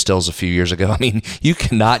Darius Stills a few years ago? I mean, you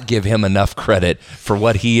cannot give him enough credit for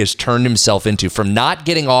what he has turned himself into, from not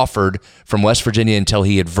getting offered from West Virginia until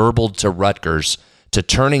he had verbaled to Rutgers to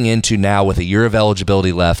turning into now with a year of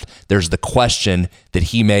eligibility left. There's the question that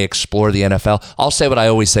he may explore the NFL. I'll say what I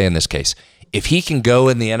always say in this case. If he can go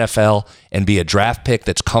in the NFL and be a draft pick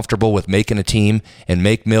that's comfortable with making a team and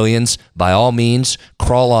make millions, by all means,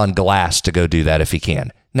 crawl on glass to go do that if he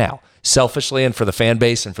can. Now, selfishly and for the fan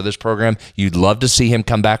base and for this program, you'd love to see him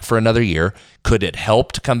come back for another year. Could it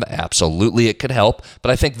help to come back? Absolutely, it could help.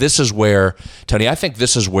 But I think this is where, Tony,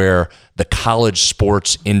 the college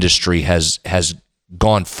sports industry has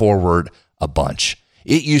gone forward a bunch.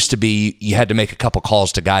 It used to be you had to make a couple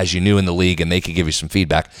calls to guys you knew in the league and they could give you some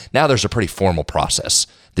feedback. Now there's a pretty formal process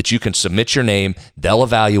that you can submit your name, they'll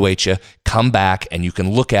evaluate you, come back, and you can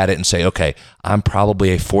look at it and say, okay, I'm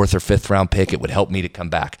probably a 4th or 5th round pick. It would help me to come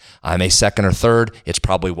back. I'm a 2nd or 3rd. It's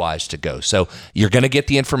probably wise to go. So you're going to get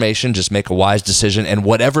the information. Just make a wise decision. And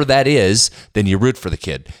whatever that is, then you root for the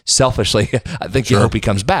kid. Selfishly, I think you hope he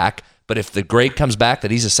comes back. But if the grade comes back that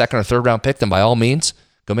he's a 2nd or 3rd round pick, then by all means,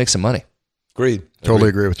 go make some money. Agreed. Totally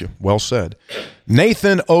agree with you. Well said.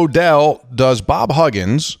 Nathan Odell, does Bob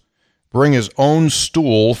Huggins bring his own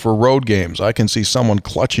stool for road games? I can see someone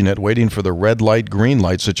clutching it, waiting for the red light, green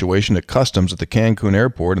light situation at customs at the Cancun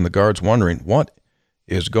airport, and the guards wondering, what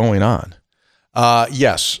is going on?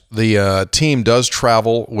 Yes, the team does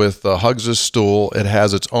travel with Huggs' stool. It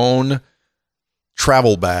has its own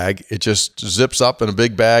travel bag. It just zips up in a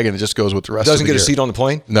big bag, and it just goes with the rest of the Doesn't get gear. a seat on the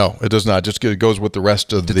plane? No, it does not. Just goes with the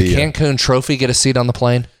rest of Did the Cancun Trophy get a seat on the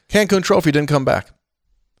plane? Cancun Trophy didn't come back.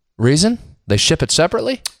 Reason? They ship it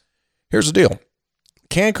separately? Here's the deal.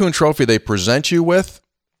 Cancun Trophy they present you with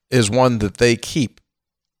is one that they keep.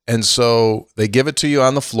 And so they give it to you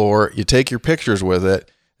on the floor. You take your pictures with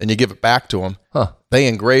it, and you give it back to them. Huh. They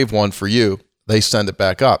engrave one for you. They send it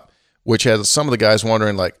back up, which has some of the guys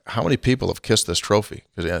wondering, like, how many people have kissed this trophy?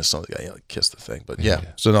 Because some of the guys kissed the thing. But yeah,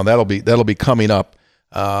 so no, that'll be coming up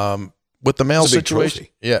with the mail It's a big situation.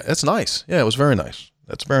 trophy. Yeah, it's nice. Yeah, it was very nice.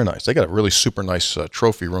 That's very nice. They got a really super nice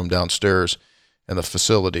trophy room downstairs in the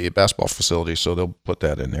facility, basketball facility. So they'll put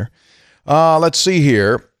that in there. Let's see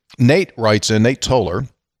here. Nate writes in, Nate Toller.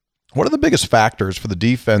 What are the biggest factors for the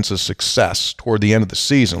defense's success toward the end of the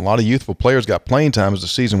season? A lot of youthful players got playing time as the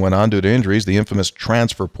season went on due to injuries, the infamous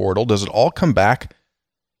transfer portal. Does it all come back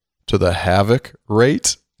to the havoc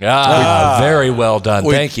rate? Very well done.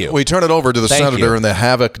 Thank you. We turn it over to the Thank senator you. in the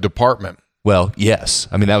havoc department. Well, yes.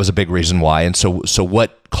 I mean, that was a big reason why. And so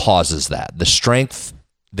what causes that? The strength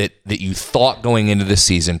that you thought going into this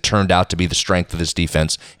season turned out to be the strength of this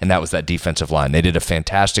defense, and that was that defensive line. They did a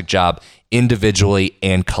fantastic job individually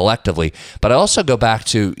and collectively. But I also go back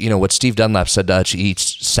to, what Steve Dunlap said to us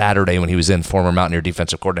each Saturday when he was in, former Mountaineer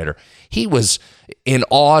defensive coordinator. He was, in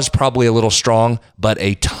awe, probably a little strong, but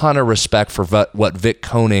a ton of respect for what Vic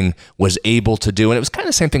Koenig was able to do. And it was kind of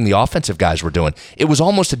the same thing the offensive guys were doing. It was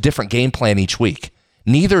almost a different game plan each week.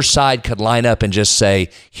 Neither side could line up and just say,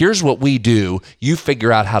 here's what we do, you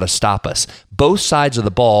figure out how to stop us. Both sides of the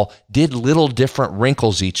ball did little different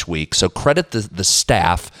wrinkles each week. So credit the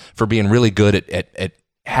staff for being really good at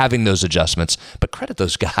having those adjustments, but credit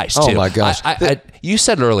those guys too. Oh my gosh. You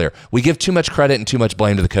said it earlier, we give too much credit and too much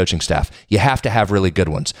blame to the coaching staff. You have to have really good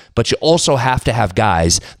ones, but you also have to have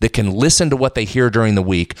guys that can listen to what they hear during the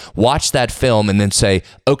week, watch that film, and then say,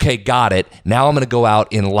 okay, got it. Now I'm going to go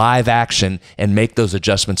out in live action and make those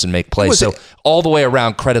adjustments and make plays. So all the way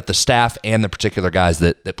around, credit the staff and the particular guys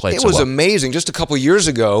that played so well. It was amazing. Just a couple of years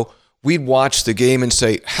ago, we'd watch the game and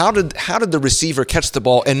say, how did the receiver catch the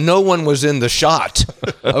ball and no one was in the shot?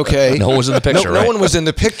 Okay. No one was in the picture, No right? one was in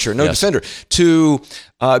the picture. No Yes. defender. To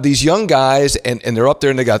these young guys, and they're up there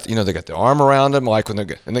and they got their arm around them, like when they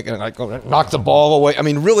knock the ball away. I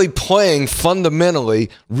mean, really playing fundamentally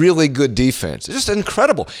really good defense. It's just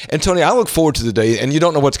incredible. And Tony, I look forward to the day, and you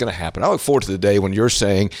don't know what's going to happen. I look forward to the day when you're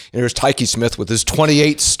saying, here's Tyke Smith with his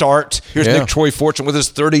 28th start. Here's Nick Troy Fortune with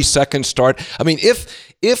his 32nd start. I mean,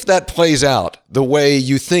 if that plays out the way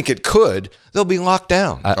you think it could, they'll be locked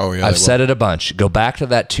down. I've said it a bunch. Go back to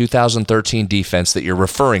that 2013 defense that you're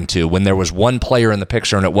referring to when there was one player in the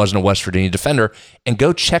picture and it wasn't a West Virginia defender, and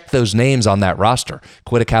go check those names on that roster.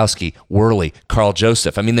 Kwiatkowski, Worley, Carl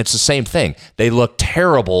Joseph. I mean, it's the same thing. They looked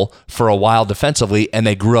terrible for a while defensively, and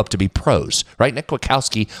they grew up to be pros, right? Nick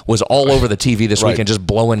Kwiatkowski was all over the TV this weekend just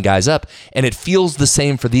blowing guys up, and it feels the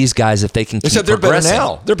same for these guys if they can keep Except they're progressing.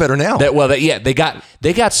 better now.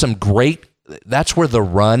 They got some great. That's where the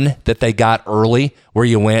run that they got early, where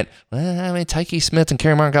you went, Tyke Smith and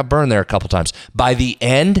Kerry Martin got burned there a couple times. By the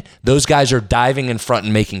end, those guys are diving in front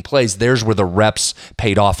and making plays. There's where the reps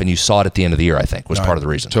paid off, and you saw it at the end of the year, I think, was part of the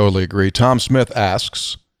reason. Totally agree. Tom Smith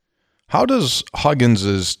asks, how does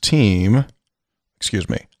Huggins take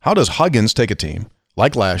a team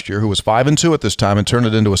like last year, who was 5-2 at this time, and turn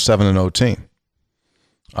it into a 7-0 team?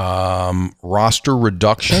 Roster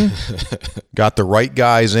reduction, got the right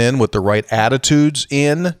guys in with the right attitudes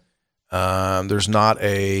in. There's not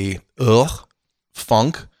a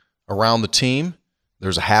funk around the team.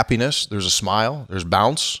 There's a happiness. There's a smile. There's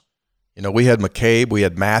bounce. We had McCabe, we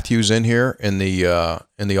had Matthews in here in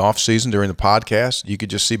the off season during the podcast. You could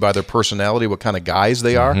just see by their personality what kind of guys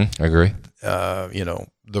they are. I agree.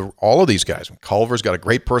 All of these guys. Culver's got a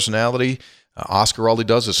great personality. Oscar, all he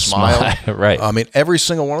does is smile. Right. I mean, every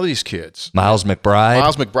single one of these kids. Miles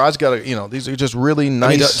McBride's got these are just really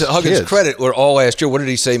nice to Huggins' kids. credit, we're all last year, what did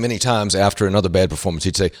he say many times after another bad performance?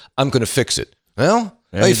 He'd say, I'm going to fix it. Well,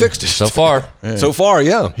 he fixed it. So far. So far,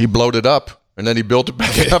 yeah. He blowed it up, and then he built it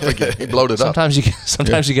back up again. He blowed it up.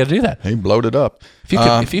 Sometimes you got to do that. He blowed it up.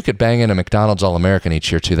 If you could bang in a McDonald's All-American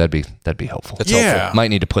each year too, that'd be helpful. That's helpful. Might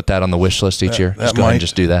need to put that on the wish list each year. Just go ahead and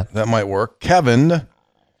just do that. That might work. Kevin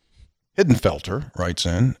Hiddenfelter writes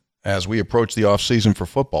in, as we approach the offseason for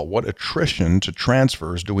football, what attrition to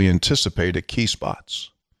transfers do we anticipate at key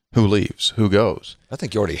spots? Who leaves? Who goes? I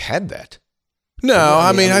think you already had that. No,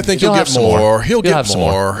 I think you'll have get some more. He'll You'll get have some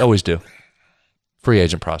more. Always do. Free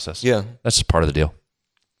agent process. Yeah. That's just part of the deal.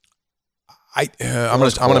 I'm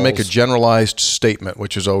going to make a generalized statement,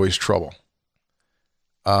 which is always trouble.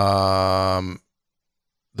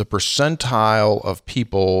 the percentile of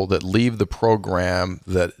people that leave the program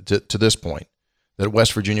that to this point that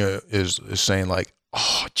West Virginia is saying like,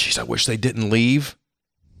 oh, geez, I wish they didn't leave,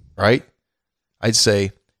 right? I'd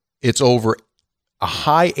say it's over a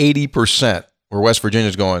high 80% where West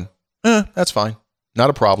Virginia's going, that's fine, not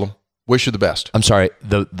a problem. Wish you the best. I'm sorry,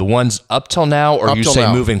 the ones up till now, or you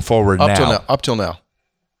say moving forward now? Up till now.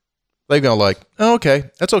 They go like, oh, okay,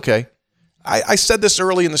 that's okay. I said this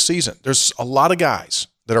early in the season. There's a lot of guys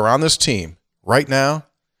that are on this team right now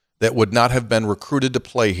that would not have been recruited to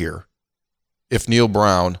play here if Neil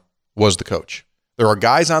Brown was the coach. There are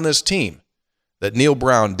guys on this team that Neil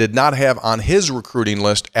Brown did not have on his recruiting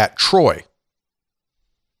list at Troy.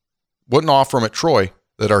 Wouldn't offer them at Troy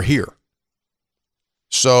that are here.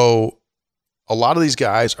 So a lot of these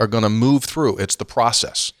guys are going to move through. It's the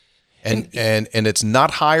process. And it's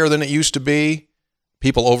not higher than it used to be.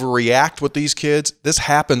 People overreact with these kids. This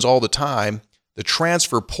happens all the time. The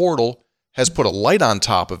transfer portal has put a light on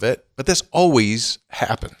top of it, but this always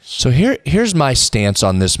happens. So here's my stance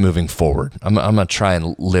on this moving forward. I'm going to try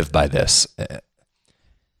and live by this.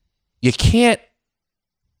 You can't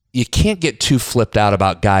get too flipped out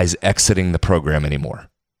about guys exiting the program anymore,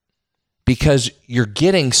 because you're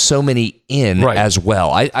getting so many in as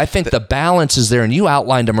well. I think the balance is there, and you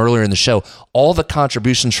outlined them earlier in the show, all the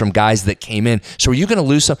contributions from guys that came in. So are you going to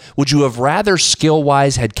lose some? Would you have rather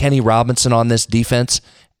skill-wise had Kenny Robinson on this defense?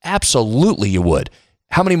 Absolutely you would.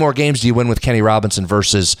 How many more games do you win with Kenny Robinson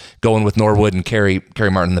versus going with Norwood and Kerry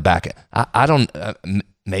Martin in the back? I don't...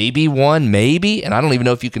 maybe one, maybe, and I don't even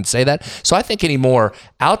know if you can say that. So I think anymore,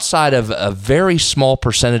 outside of a very small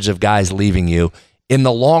percentage of guys leaving you, in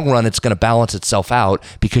the long run, it's going to balance itself out,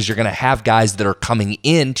 because you're going to have guys that are coming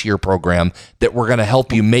into your program that were going to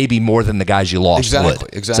help you maybe more than the guys you lost.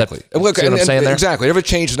 Exactly. Look, see what I'm saying there? Exactly. Every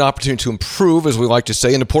change is an opportunity to improve, as we like to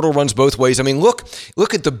say, and the portal runs both ways. I mean, look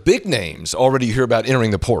at the big names already you hear about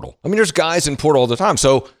entering the portal. I mean, there's guys in portal all the time.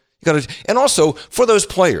 So you got to, and also for those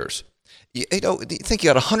players, you think you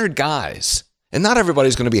got 100 guys. And not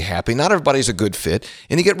everybody's going to be happy. Not everybody's a good fit.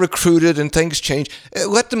 And you get recruited and things change.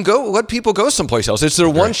 Let them go. Let people go someplace else. It's their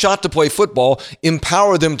one shot to play football.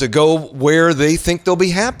 Empower them to go where they think they'll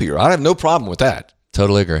be happier. I have no problem with that.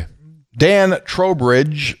 Totally agree. Dan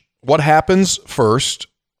Trowbridge, what happens first?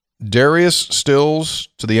 Darius Stills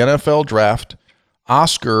to the NFL draft,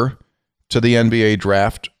 Oscar to the NBA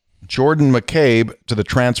draft, Jordan McCabe to the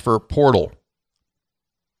transfer portal.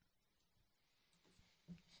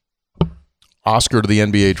 Oscar to the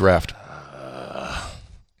NBA draft.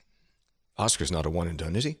 Oscar's not a one and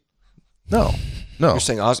done, is he? No. You're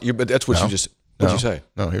saying Oscar, but that's what you just. What'd you say?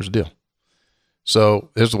 No. Here's the deal. So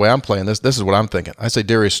here's the way I'm playing this. This is what I'm thinking. I say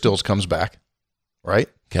Darius Stills comes back, right?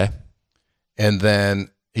 Okay. And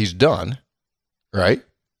then he's done, right?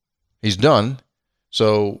 He's done.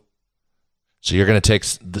 So you're going to take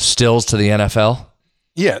the Stills to the NFL?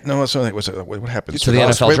 Yeah, no. What happens to the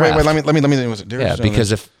NFL draft? Wait. Let me. Yeah,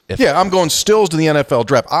 because if I'm going Stills to the NFL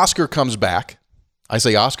draft. Oscar comes back. I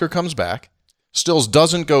say Oscar comes back. Stills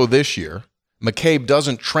doesn't go this year. McCabe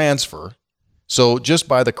doesn't transfer. So just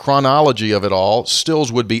by the chronology of it all,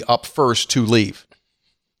 Stills would be up first to leave.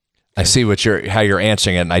 I see how you're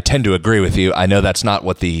answering it, and I tend to agree with you. I know that's not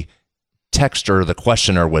what the texter, the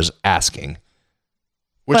questioner, was asking.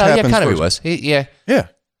 Which happens kind of first. He was. Yeah.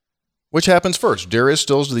 Which happens first? Darius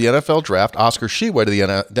Stills to the NFL draft, Oscar Tshiebwe to the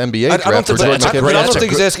NBA draft. I don't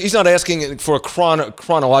think he's not asking for a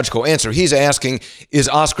chronological answer. He's asking, is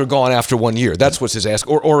Oscar gone after 1 year? That's what's his ask.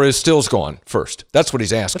 Or is Stills gone first? That's what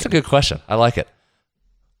he's asking. That's a good question. I like it.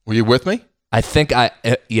 Were you with me? I think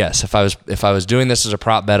yes. If I was doing this as a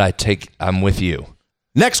prop bet, I'm with you.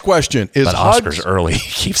 Next question is but Oscar's early. He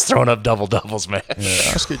keeps throwing up doubles, man.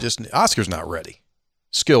 Yeah, Oscar's not ready.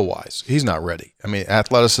 Skill-wise, he's not ready. I mean,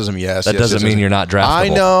 athleticism, yes. That doesn't mean you're not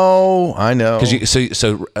draftable. I know.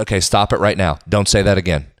 Okay, stop it right now. Don't say that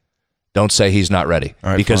again. Don't say he's not ready,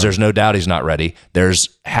 because there's no doubt he's not ready.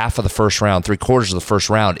 There's half of the first round, 3/4 of the first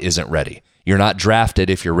round isn't ready. You're not drafted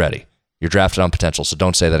if you're ready. You're drafted on potential, so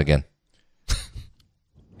don't say that again.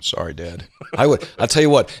 Sorry, Dad. I'll tell you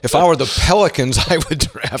what. If I were the Pelicans, I would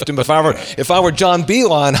draft him. If I were John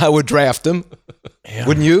Beilein, I would draft him. Yeah.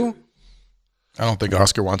 Wouldn't you? I don't think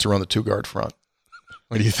Oscar wants to run the 2-guard front.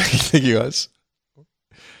 What do you think? You think he does?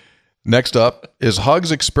 Next up, is Huggs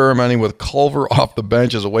experimenting with Culver off the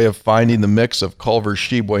bench as a way of finding the mix of Culver,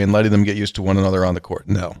 Tshiebwe, and letting them get used to one another on the court?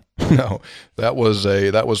 No. That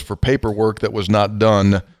was for paperwork that was not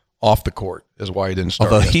done off the court. Is why he didn't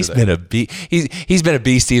start. Although yesterday. he's been a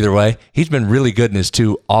beast either way. He's been really good in his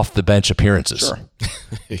 2 off the bench appearances. Sure.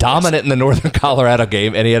 Dominant in the Northern Colorado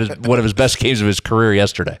game, and he had one of his best games of his career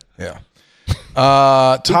yesterday. Yeah.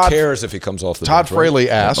 Who cares if he comes off the Todd bench, right? Fraley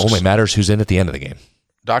asks, It only matters who's in at the end of the game.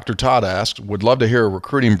 Dr. Todd asks, would love to hear a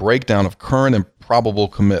recruiting breakdown of current and probable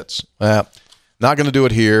commits. Not going to do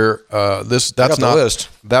it here. That's not list.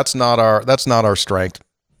 That's not our strength.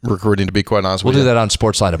 Recruiting, to be quite honest We'll with you. do that on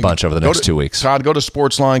Sportsline a bunch over the next 2 weeks. Todd, go to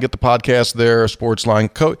Sportsline, get the podcast there.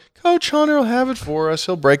 Sportsline, Coach Hunter will have it for us.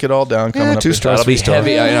 He'll break it all down coming up. That'll be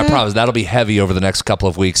heavy. I promise that'll be heavy over the next couple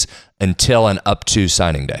of weeks until and up to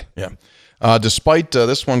signing day. Yeah. Despite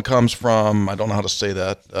this one comes from, I don't know how to say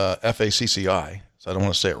that, FACCI, so I don't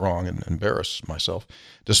want to say it wrong and embarrass myself.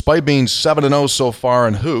 Despite being 7-0 so far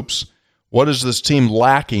in hoops, what is this team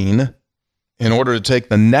lacking in order to take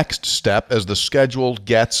the next step as the schedule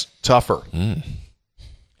gets tougher?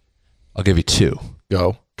 I'll give you two.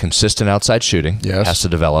 Go. Consistent outside shooting has to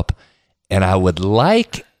develop. And I would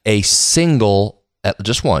like a single,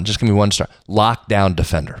 just give me one star, lockdown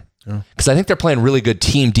defender. Because I think they're playing really good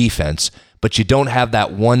team defense, but you don't have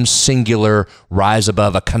that one singular rise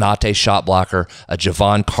above a Konate shot blocker, a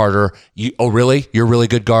Javon Carter. Oh, really? You're a really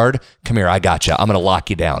good guard? Come here, I got you. I'm going to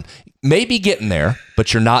lock you down. Maybe getting there,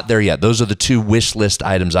 but you're not there yet. Those are the two wish list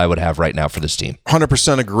items I would have right now for this team.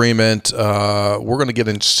 100% agreement. We're going to get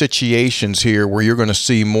in situations here where you're going to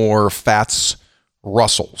see more Fats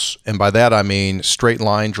Russells. And by that, I mean straight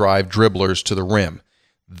line drive dribblers to the rim.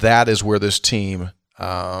 That is where this team,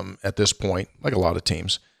 at this point, like a lot of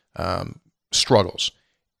teams, struggles.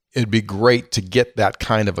 It'd be great to get that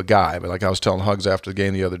kind of a guy. But like I was telling Hugs after the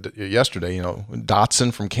game yesterday,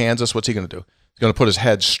 Dotson from Kansas, what's he going to do? Going to put his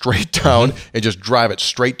head straight down and just drive it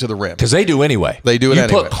straight to the rim. Because they do anyway. They do it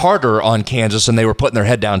anyway. You put Carter on Kansas, and they were putting their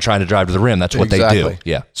head down trying to drive to the rim. That's what they do.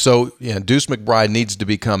 Yeah. So Deuce McBride needs to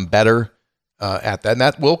become better at that, and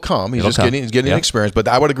that will come. He's getting experience. But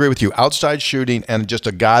I would agree with you. Outside shooting and just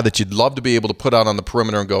a guy that you'd love to be able to put out on the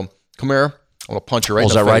perimeter and go, come here, I'm going to punch you right in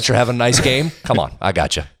the face. Is that right? You're having a nice game? Come on, I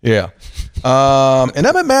got you. Yeah. And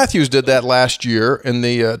Emmett Matthews did that last year in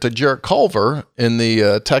the to Jarrett Culver in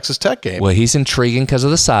the Texas Tech game. Well, he's intriguing because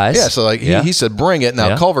of the size. Yeah, so he said bring it.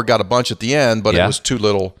 Now Culver got a bunch at the end, but it was too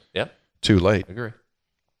little, too late. I agree.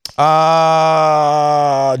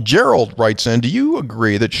 Gerald writes in, do you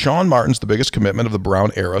agree that Sean Martin's the biggest commitment of the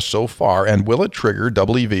Brown era so far, and will it trigger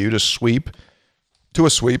WVU to a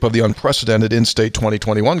sweep of the unprecedented in-state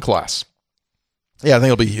 2021 class? Yeah, I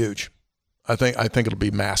think it'll be huge. I think it'll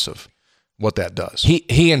be massive what that does.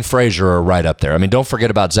 He and Frazier are right up there. I mean, don't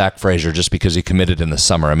forget about Zach Frazier just because he committed in the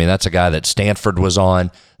summer. I mean, that's a guy that Stanford was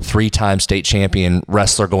on, 3-time state champion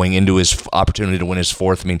wrestler going into his opportunity to win his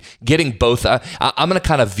fourth. I mean, getting both. I'm going to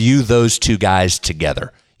kind of view those two guys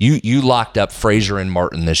together. You locked up Frazier and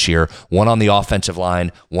Martin this year, one on the offensive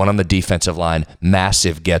line, one on the defensive line.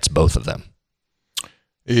 Massive gets both of them.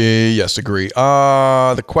 Yes, agree.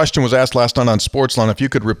 The question was asked last night on Sportsline. If you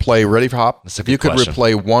could replay, ready for Hop? If you could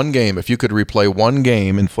replay one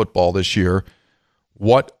game in football this year,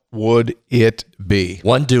 what would it be?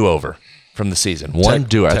 One do-over from the season. One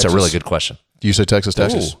do-over. That's a really good question. Do you say Texas?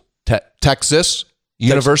 Texas?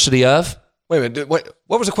 University of? Wait a minute.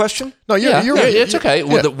 What was the question? No, you're right. It's okay.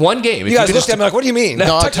 Well, the one game. You guys looked at me like, what do you mean?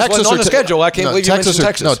 No, Texas wasn't on the schedule. I can't believe you mentioned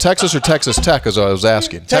Texas. No, Texas or Texas Tech, as I was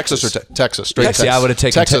asking. Texas or Texas. Straight Texas. I would have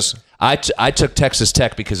taken Texas. I took Texas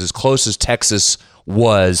Tech because as close as Texas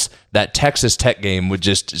was, that Texas Tech game would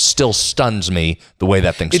just still stuns me the way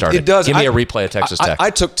that thing started. It does. Give me a replay of Texas Tech. I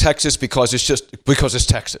took Texas because it's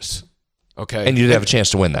Texas. Okay. And you'd have a chance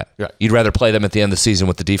to win that. Right. You'd rather play them at the end of the season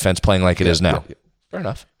with the defense playing like it is now. Yeah. Fair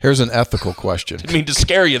enough. Here's an ethical question. Didn't mean to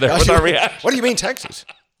scare you there with our reaction. What do you mean Texas?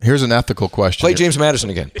 Here's an ethical question. Play James Madison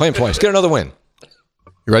again. Play him twice. Get another win.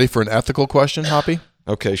 You ready for an ethical question, Hoppy?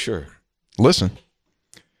 Okay, sure. Listen.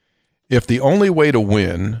 If the only way to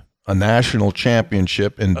win a national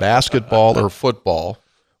championship in basketball or football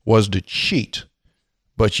was to cheat,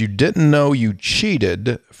 but you didn't know you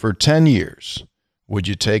cheated for 10 years, would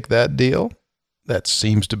you take that deal? That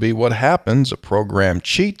seems to be what happens. A program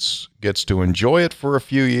cheats, gets to enjoy it for a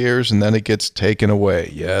few years, and then it gets taken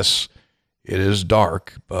away. Yes, it is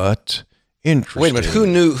dark, but interesting. Wait a minute.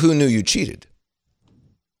 Who knew you cheated?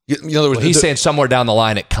 In other words, he's saying somewhere down the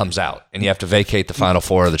line it comes out, and you have to vacate the Final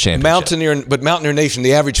Four of the championship. Mountaineer Nation,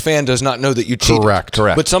 the average fan does not know that you cheated. Correct.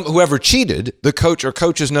 But whoever cheated, the coach or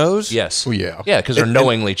coaches knows. Yes. Oh, yeah. Yeah, because they're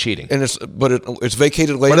knowingly cheating. And it's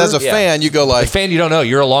vacated later. But as a fan, you go like, a fan, you don't know.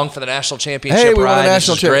 You're along for the national championship. Hey, we won a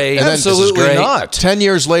national championship. Absolutely not. 10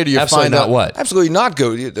 years later, you find out what? Absolutely not.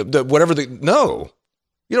 No.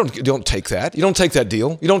 You don't take that. You don't take that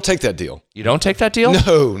deal. You don't take that deal. You don't take that deal?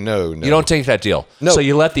 No. You don't take that deal. No. So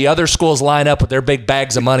you let the other schools line up with their big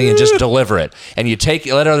bags of money and just deliver it. And you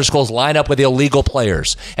let other schools line up with illegal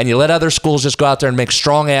players. And you let other schools just go out there and make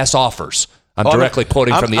strong-ass offers. I'm directly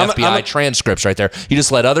quoting from the FBI transcripts right there. You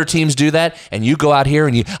just let other teams do that, and you go out here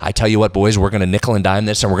and I tell you what, boys, we're going to nickel and dime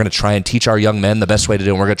this, and we're going to try and teach our young men the best way to do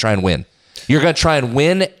it, and we're going to try and win. You're going to try and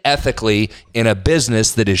win ethically in a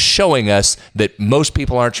business that is showing us that most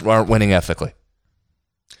people aren't winning ethically.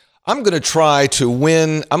 I'm going to try to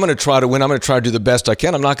win. I'm going to try to do the best I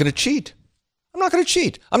can. I'm not going to cheat. I'm not going to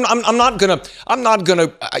cheat. I'm not going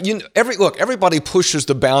to. Everybody pushes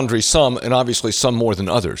the boundary, some, and obviously some more than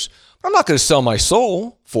others. I'm not going to sell my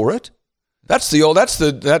soul for it. That's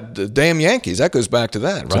the damn Yankees. That goes back to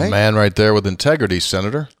that, It's right? a man right there with integrity,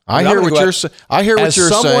 Senator. I hear what you're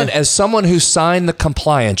saying. As someone who signed the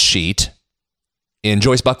compliance sheet in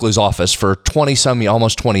Joyce Buckley's office for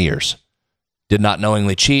almost 20 years, did not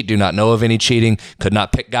knowingly cheat, do not know of any cheating, could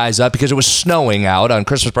not pick guys up because it was snowing out on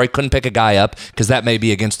Christmas break, couldn't pick a guy up because that may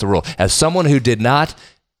be against the rule. As someone who did not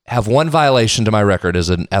have one violation to my record as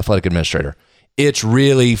an athletic administrator, it's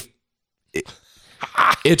really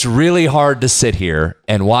hard to sit here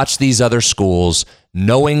and watch these other schools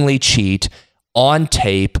knowingly cheat on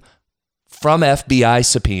tape from FBI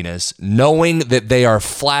subpoenas, knowing that they are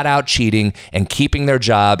flat out cheating and keeping their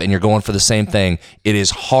job, and you're going for the same thing. It is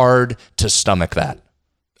hard to stomach that.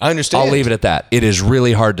 I understand. I'll leave it at that. It is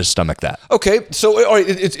really hard to stomach that. Okay, so all right,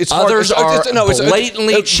 it's Others hard. are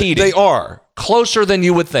blatantly cheating. They are Closer than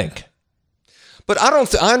you would think. But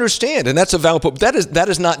I understand, and that's a valid point. That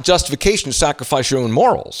is not justification to sacrifice your own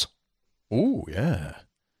morals. Ooh, yeah.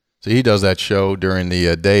 See, he does that show during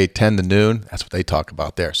the day, 10 to noon. That's what they talk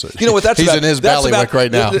about there. So you know what that's he's about? in his bailiwick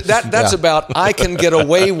right now. That's about I can get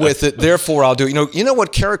away with it, therefore I'll do it. You know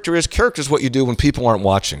what character is? Character is what you do when people aren't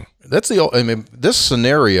watching. That's the old. I mean, this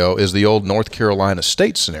scenario is the old North Carolina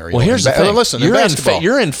State scenario. Well, here's the thing. Listen,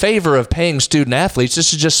 you're in favor of paying student athletes.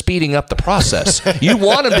 This is just speeding up the process. You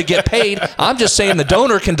want them to get paid. I'm just saying the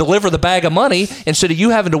donor can deliver the bag of money instead of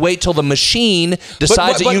you having to wait till the machine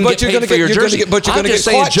decides that you can get paid for your jersey. I'm just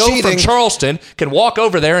saying Joe from Charleston can walk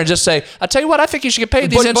over there and just say, I tell you what, I think you should get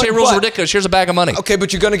paid. These NCAA rules are ridiculous. Here's a bag of money. Okay,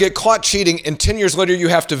 but you're going to get caught cheating, and 10 years later you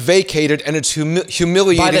have to vacate it, and it's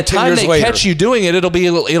humiliating. By the 10 time years they later. catch you doing it, it'll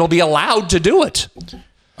be allowed to do it.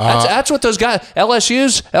 That's what those guys.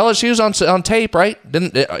 LSU's on tape, right?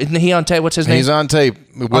 Isn't he on tape? What's his name? He's on tape.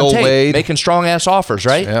 Will Wade making strong ass offers,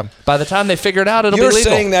 right? Yeah. By the time they figure it out, it'll be legal. You're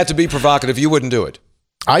saying that to be provocative. You wouldn't do it.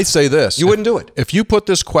 I say this: you wouldn't do it. If you put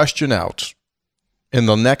this question out in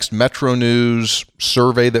the next Metro News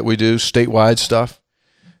survey that we do, statewide stuff,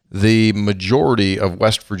 the majority of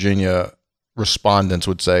West Virginia respondents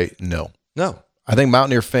would say no. No. I think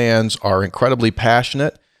Mountaineer fans are incredibly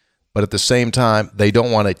passionate, but at the same time, they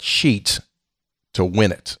don't want to cheat to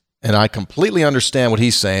win it. And I completely understand what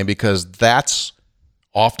he's saying because that's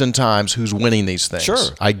oftentimes who's winning these things. Sure.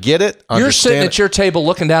 I get it. You're sitting at your table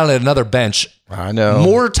looking down at another bench. I know.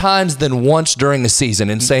 More times than once during the season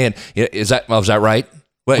and saying, is that right?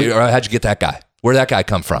 How'd you get that guy? Where'd that guy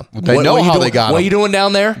come from? They know how they got him. What are you doing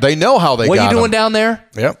down there? They know how they got him. What are you doing down there?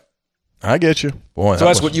 Yep. I get you. Boy, so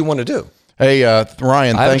that's what you want to do. Hey,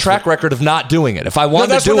 Ryan, I have a track record of not doing it. If I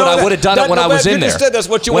wanted to do it, I would have done it when I was in there. That's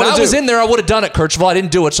what you when want to do. I was in there, I would have done it, Kirchville. I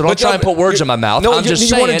didn't do it, so don't try and put words in my mouth. No, I'm just you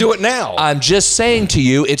saying, want to do it now. I'm just saying to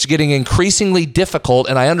you, it's getting increasingly difficult,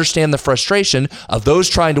 and I understand the frustration of those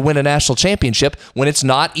trying to win a national championship when it's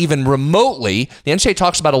not even remotely. The NCAA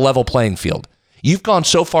talks about a level playing field. You've gone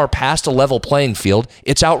so far past a level playing field,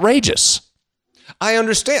 it's outrageous. I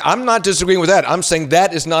understand. I'm not disagreeing with that. I'm saying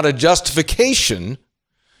that is not a justification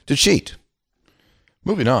to cheat.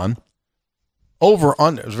 Moving on. Over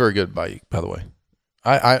under. It was very good by the way.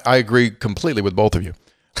 I agree completely with both of you.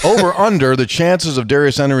 Over under the chances of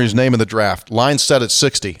Darius Henry's name in the draft. Line set at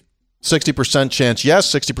 60. 60% chance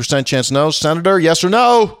yes, 60% chance no. Senator, yes or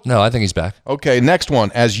no? No, I think he's back. Okay, next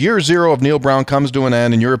one. As year 0 of Neil Brown comes to an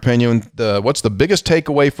end, in your opinion, what's the biggest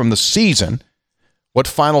takeaway from the season? What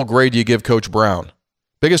final grade do you give Coach Brown?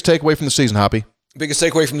 Biggest takeaway from the season, Hoppy? Biggest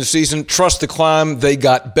takeaway from the season, trust the climb. They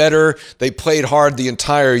got better. They played hard the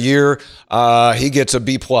entire year. He gets a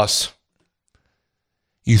B+.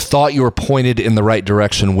 You thought you were pointed in the right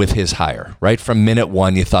direction with his hire, right? From minute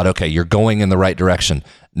one, you thought, okay, you're going in the right direction.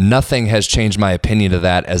 Nothing has changed my opinion of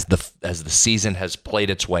that as the season has played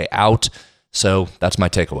its way out. So that's my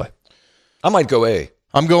takeaway. I might go A.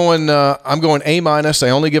 I'm going A-. I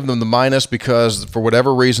only give them the minus because for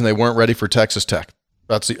whatever reason they weren't ready for Texas Tech.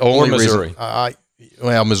 That's the only Missouri.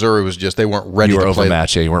 reason. Missouri was just, they weren't ready to play. You were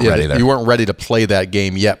overmatched. Yeah, you weren't ready there. You weren't ready to play that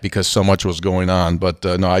game yet because so much was going on. But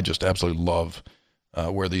no, I just absolutely love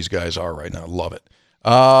where these guys are right now. Love it.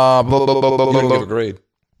 You don't give a grade.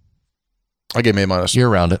 I gave him A-. You're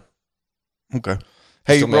around it. Okay.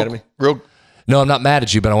 Hey, Still mad at me? No, I'm not mad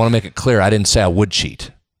at you, but I want to make it clear. I didn't say I would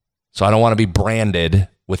cheat. So I don't want to be branded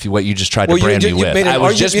with what you just tried to brand me with. I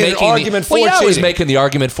was just making an argument for I was cheating. making the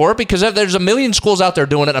argument for it because there's a million schools out there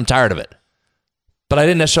doing it. I'm tired of it. But I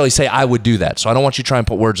didn't necessarily say I would do that. So I don't want you to try and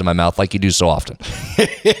put words in my mouth like you do so often.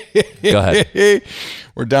 Go ahead.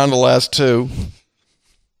 We're down to the last two.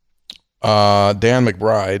 Dan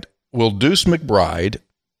McBride. Will Deuce McBride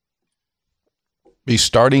be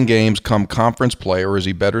starting games come conference play, or is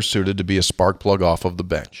he better suited to be a spark plug off of the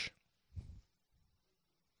bench?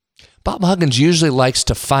 Bob Huggins usually likes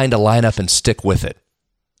to find a lineup and stick with it.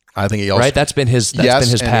 I think he also right. That's been his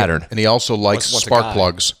pattern. And he also likes spark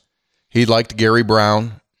plugs. He liked Gary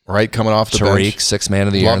Brown, right, coming off the bench. Tariq, sixth man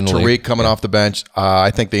of the year. Loved Tariq coming off the bench.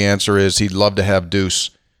 I think the answer is he'd love to have Deuce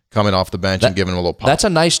coming off the bench and giving him a little pop. That's a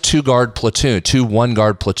nice two-guard platoon,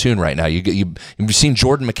 1-guard platoon right now. You've seen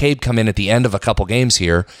Jordan McCabe come in at the end of a couple games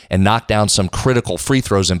here and knock down some critical free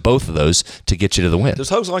throws in both of those to get you to the win. Does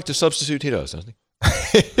Hugs like to substitute? He does, doesn't he?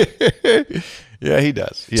 Yeah, he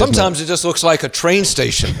does. Sometimes it just looks like a train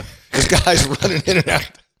station. There's guys running in and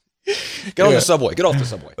out. Get on the subway. Get off the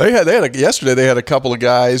subway. Yesterday they had a couple of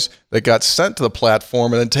guys that got sent to the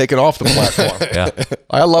platform and then taken off the platform. Yeah,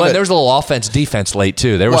 I love it. There was a little offense defense late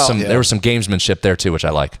too. There was some gamesmanship there too, which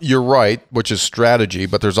I like. You're right, which is strategy.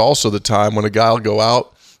 But there's also the time when a guy will go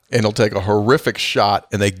out and he'll take a horrific shot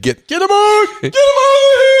and they get him out of here.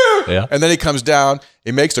 Yeah. And then he comes down,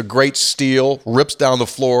 he makes a great steal, rips down the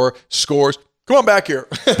floor, scores. Come on back here.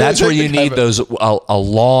 That's where you need a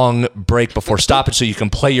long break before stoppage so you can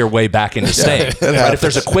play your way back into staying. Right? If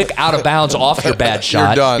there's a quick out of bounds off your bad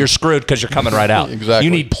shot, you're screwed because you're coming right out. Exactly.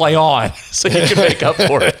 You need play on so you can make up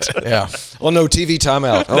for it. Yeah. Oh, no, TV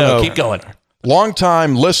timeout. Oh, no, keep going.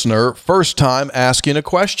 Long-time listener, first time asking a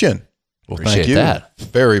question. Well, thank you that.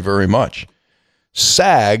 very, very much.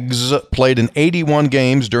 Sags played in 81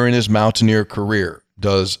 games during his Mountaineer career.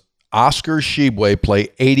 Does Oscar Tshiebwe play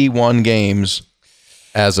 81 games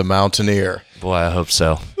as a Mountaineer? Boy, I hope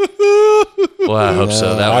so.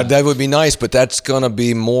 That would be nice, but that's going to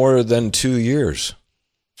be more than 2 years.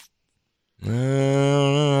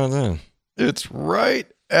 It's right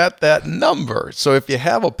at that number. So if you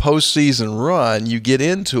have a postseason run, you get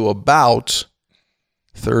into about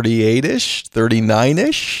 38-ish,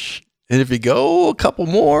 39-ish. And if you go a couple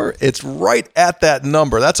more, it's right at that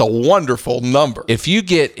number. That's a wonderful number. If you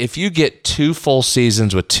get 2 full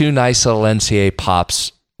seasons with 2 nice little NCAA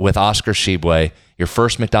pops with Oscar Tshiebwe, your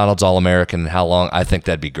first McDonald's All-American in how long? I think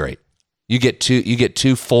that'd be great. You get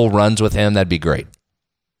 2 full runs with him, that'd be great.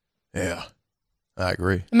 Yeah, I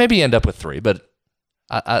agree. Maybe you end up with 3, but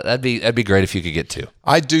that'd be great if you could get 2.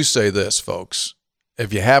 I do say this, folks.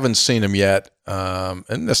 If you haven't seen him yet,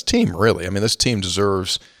 and this team really, this team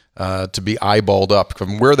deserves to be eyeballed up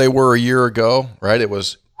from where they were a year ago, right? It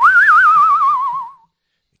was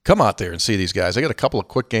come out there and see these guys. They got a couple of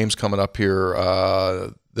quick games coming up here.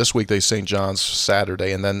 This week they St. John's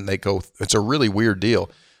Saturday, and then they go. It's a really weird deal.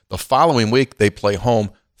 The following week they play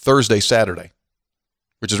home Thursday, Saturday,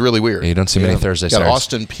 which is really weird. Yeah, you don't see many Thursday Got Saturdays.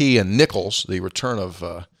 Austin P. and Nichols, the return of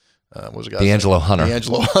what was the guy's D'Angelo name? Hunter.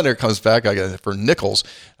 D'Angelo Hunter comes back for Nichols.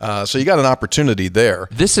 So you got an opportunity there.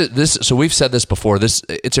 So we've said this before.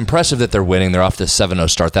 It's impressive that they're winning. They're off this 7-0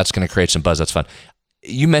 start. That's going to create some buzz. That's fun.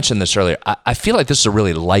 You mentioned this earlier. I feel like this is a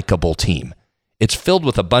really likable team. It's filled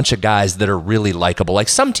with a bunch of guys that are really likable. Like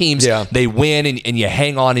some teams, they win and you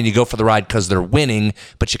hang on and you go for the ride because they're winning,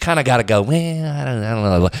 but you kind of got to go, I don't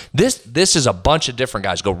know. This is a bunch of different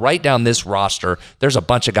guys. Go right down this roster. There's a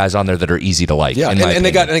bunch of guys on there that are easy to like. Yeah, and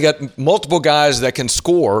they got multiple guys that can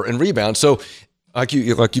score and rebound. So like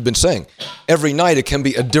you've been saying, every night it can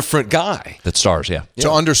be a different guy. That stars, yeah.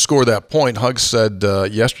 To underscore that point, Huggs said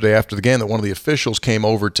yesterday after the game that one of the officials came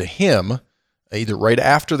over to him either right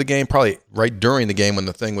after the game, probably right during the game when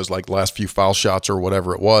the thing was like last few foul shots or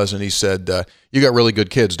whatever it was, and he said, you got really good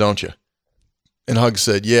kids, don't you? And Huggs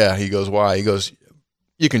said, yeah. He goes, why? He goes,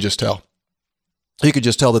 you can just tell. You could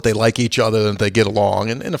just tell that they like each other and they get along.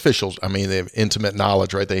 And officials, they have intimate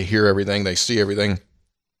knowledge, right? They hear everything, they see everything.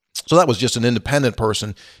 So that was just an independent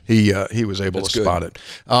person. He was able to spot it.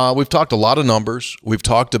 We've talked a lot of numbers. We've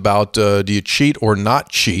talked about do you cheat or not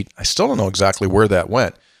cheat. I still don't know exactly where that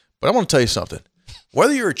went. But I want to tell you something.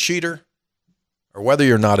 Whether you're a cheater or whether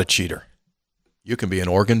you're not a cheater, you can be an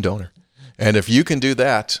organ donor. And if you can do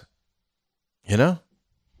that, it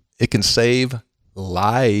can save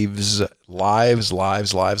lives.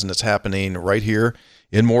 And it's happening right here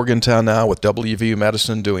in Morgantown now with WVU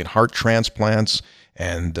Medicine doing heart transplants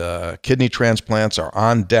and kidney transplants are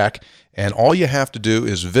on deck. And all you have to do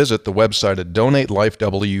is visit the website at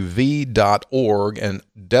donatelifewv.org and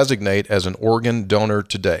designate as an organ donor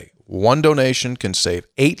today. One donation can save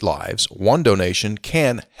 8 lives. One donation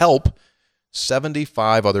can help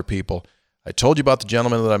 75 other people. I told you about the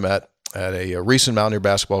gentleman that I met at a recent Mountaineer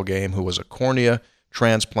basketball game who was a cornea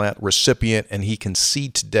transplant recipient, and he can see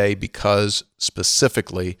today because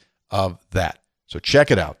specifically of that. So check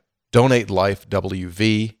it out,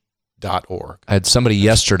 DonateLifeWV.org. I had somebody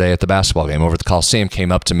yesterday at the basketball game over at the Coliseum came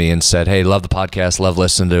up to me and said, hey, love the podcast, love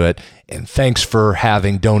listening to it, and thanks for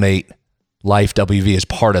having Donate Life WV as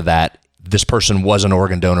part of that. This person was an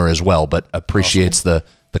organ donor as well, but appreciates the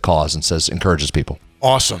cause and says encourages people.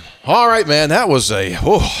 Awesome. All right, man. That was a long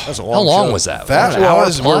How long show. was that? That An hour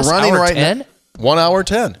was, plus, we're running hour right 10? now. 1 hour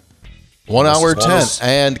 10. 1 hour 10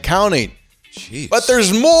 and counting. Jeez. But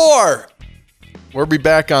there's more. We'll be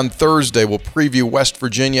back on Thursday. We'll preview West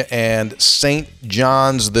Virginia and St.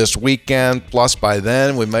 John's this weekend. Plus, by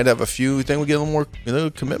then, we might have a few. You think we get a little more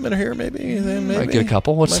commitment here, maybe? Might get a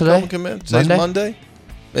couple. What's Might today? Today's Monday.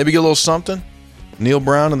 Maybe get a little something. Neil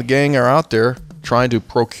Brown and the gang are out there trying to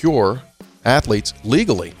procure athletes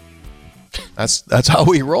legally. That's how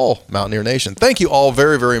we roll, Mountaineer Nation. Thank you all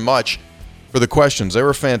very, very much for the questions. They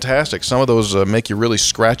were fantastic. Some of those make you really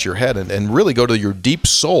scratch your head and really go to your deep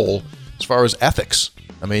soul as far as ethics.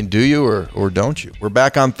 I mean, do you or don't you? We're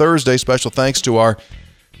back on Thursday. Special thanks to our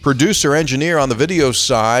producer engineer on the video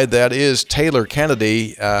side. That is Taylor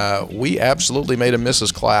Kennedy. We absolutely made him miss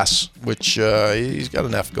his class, which he's got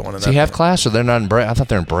an F going in that. Does he have class or they're not in break? I thought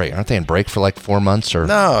they're in break. Aren't they in break for like 4 months? Or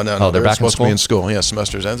No. Oh, they're back in supposed to school? be in school. Yeah,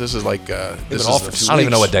 semesters end. This is like this is off for the 2 I don't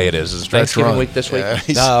even know weeks. what day it is. Is it stretch Thanksgiving run. week this week? Yeah,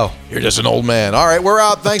 No. You're just an old man. All right, we're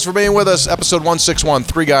out. Thanks for being with us. Episode 161,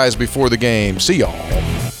 3 Guys Before the Game. See y'all.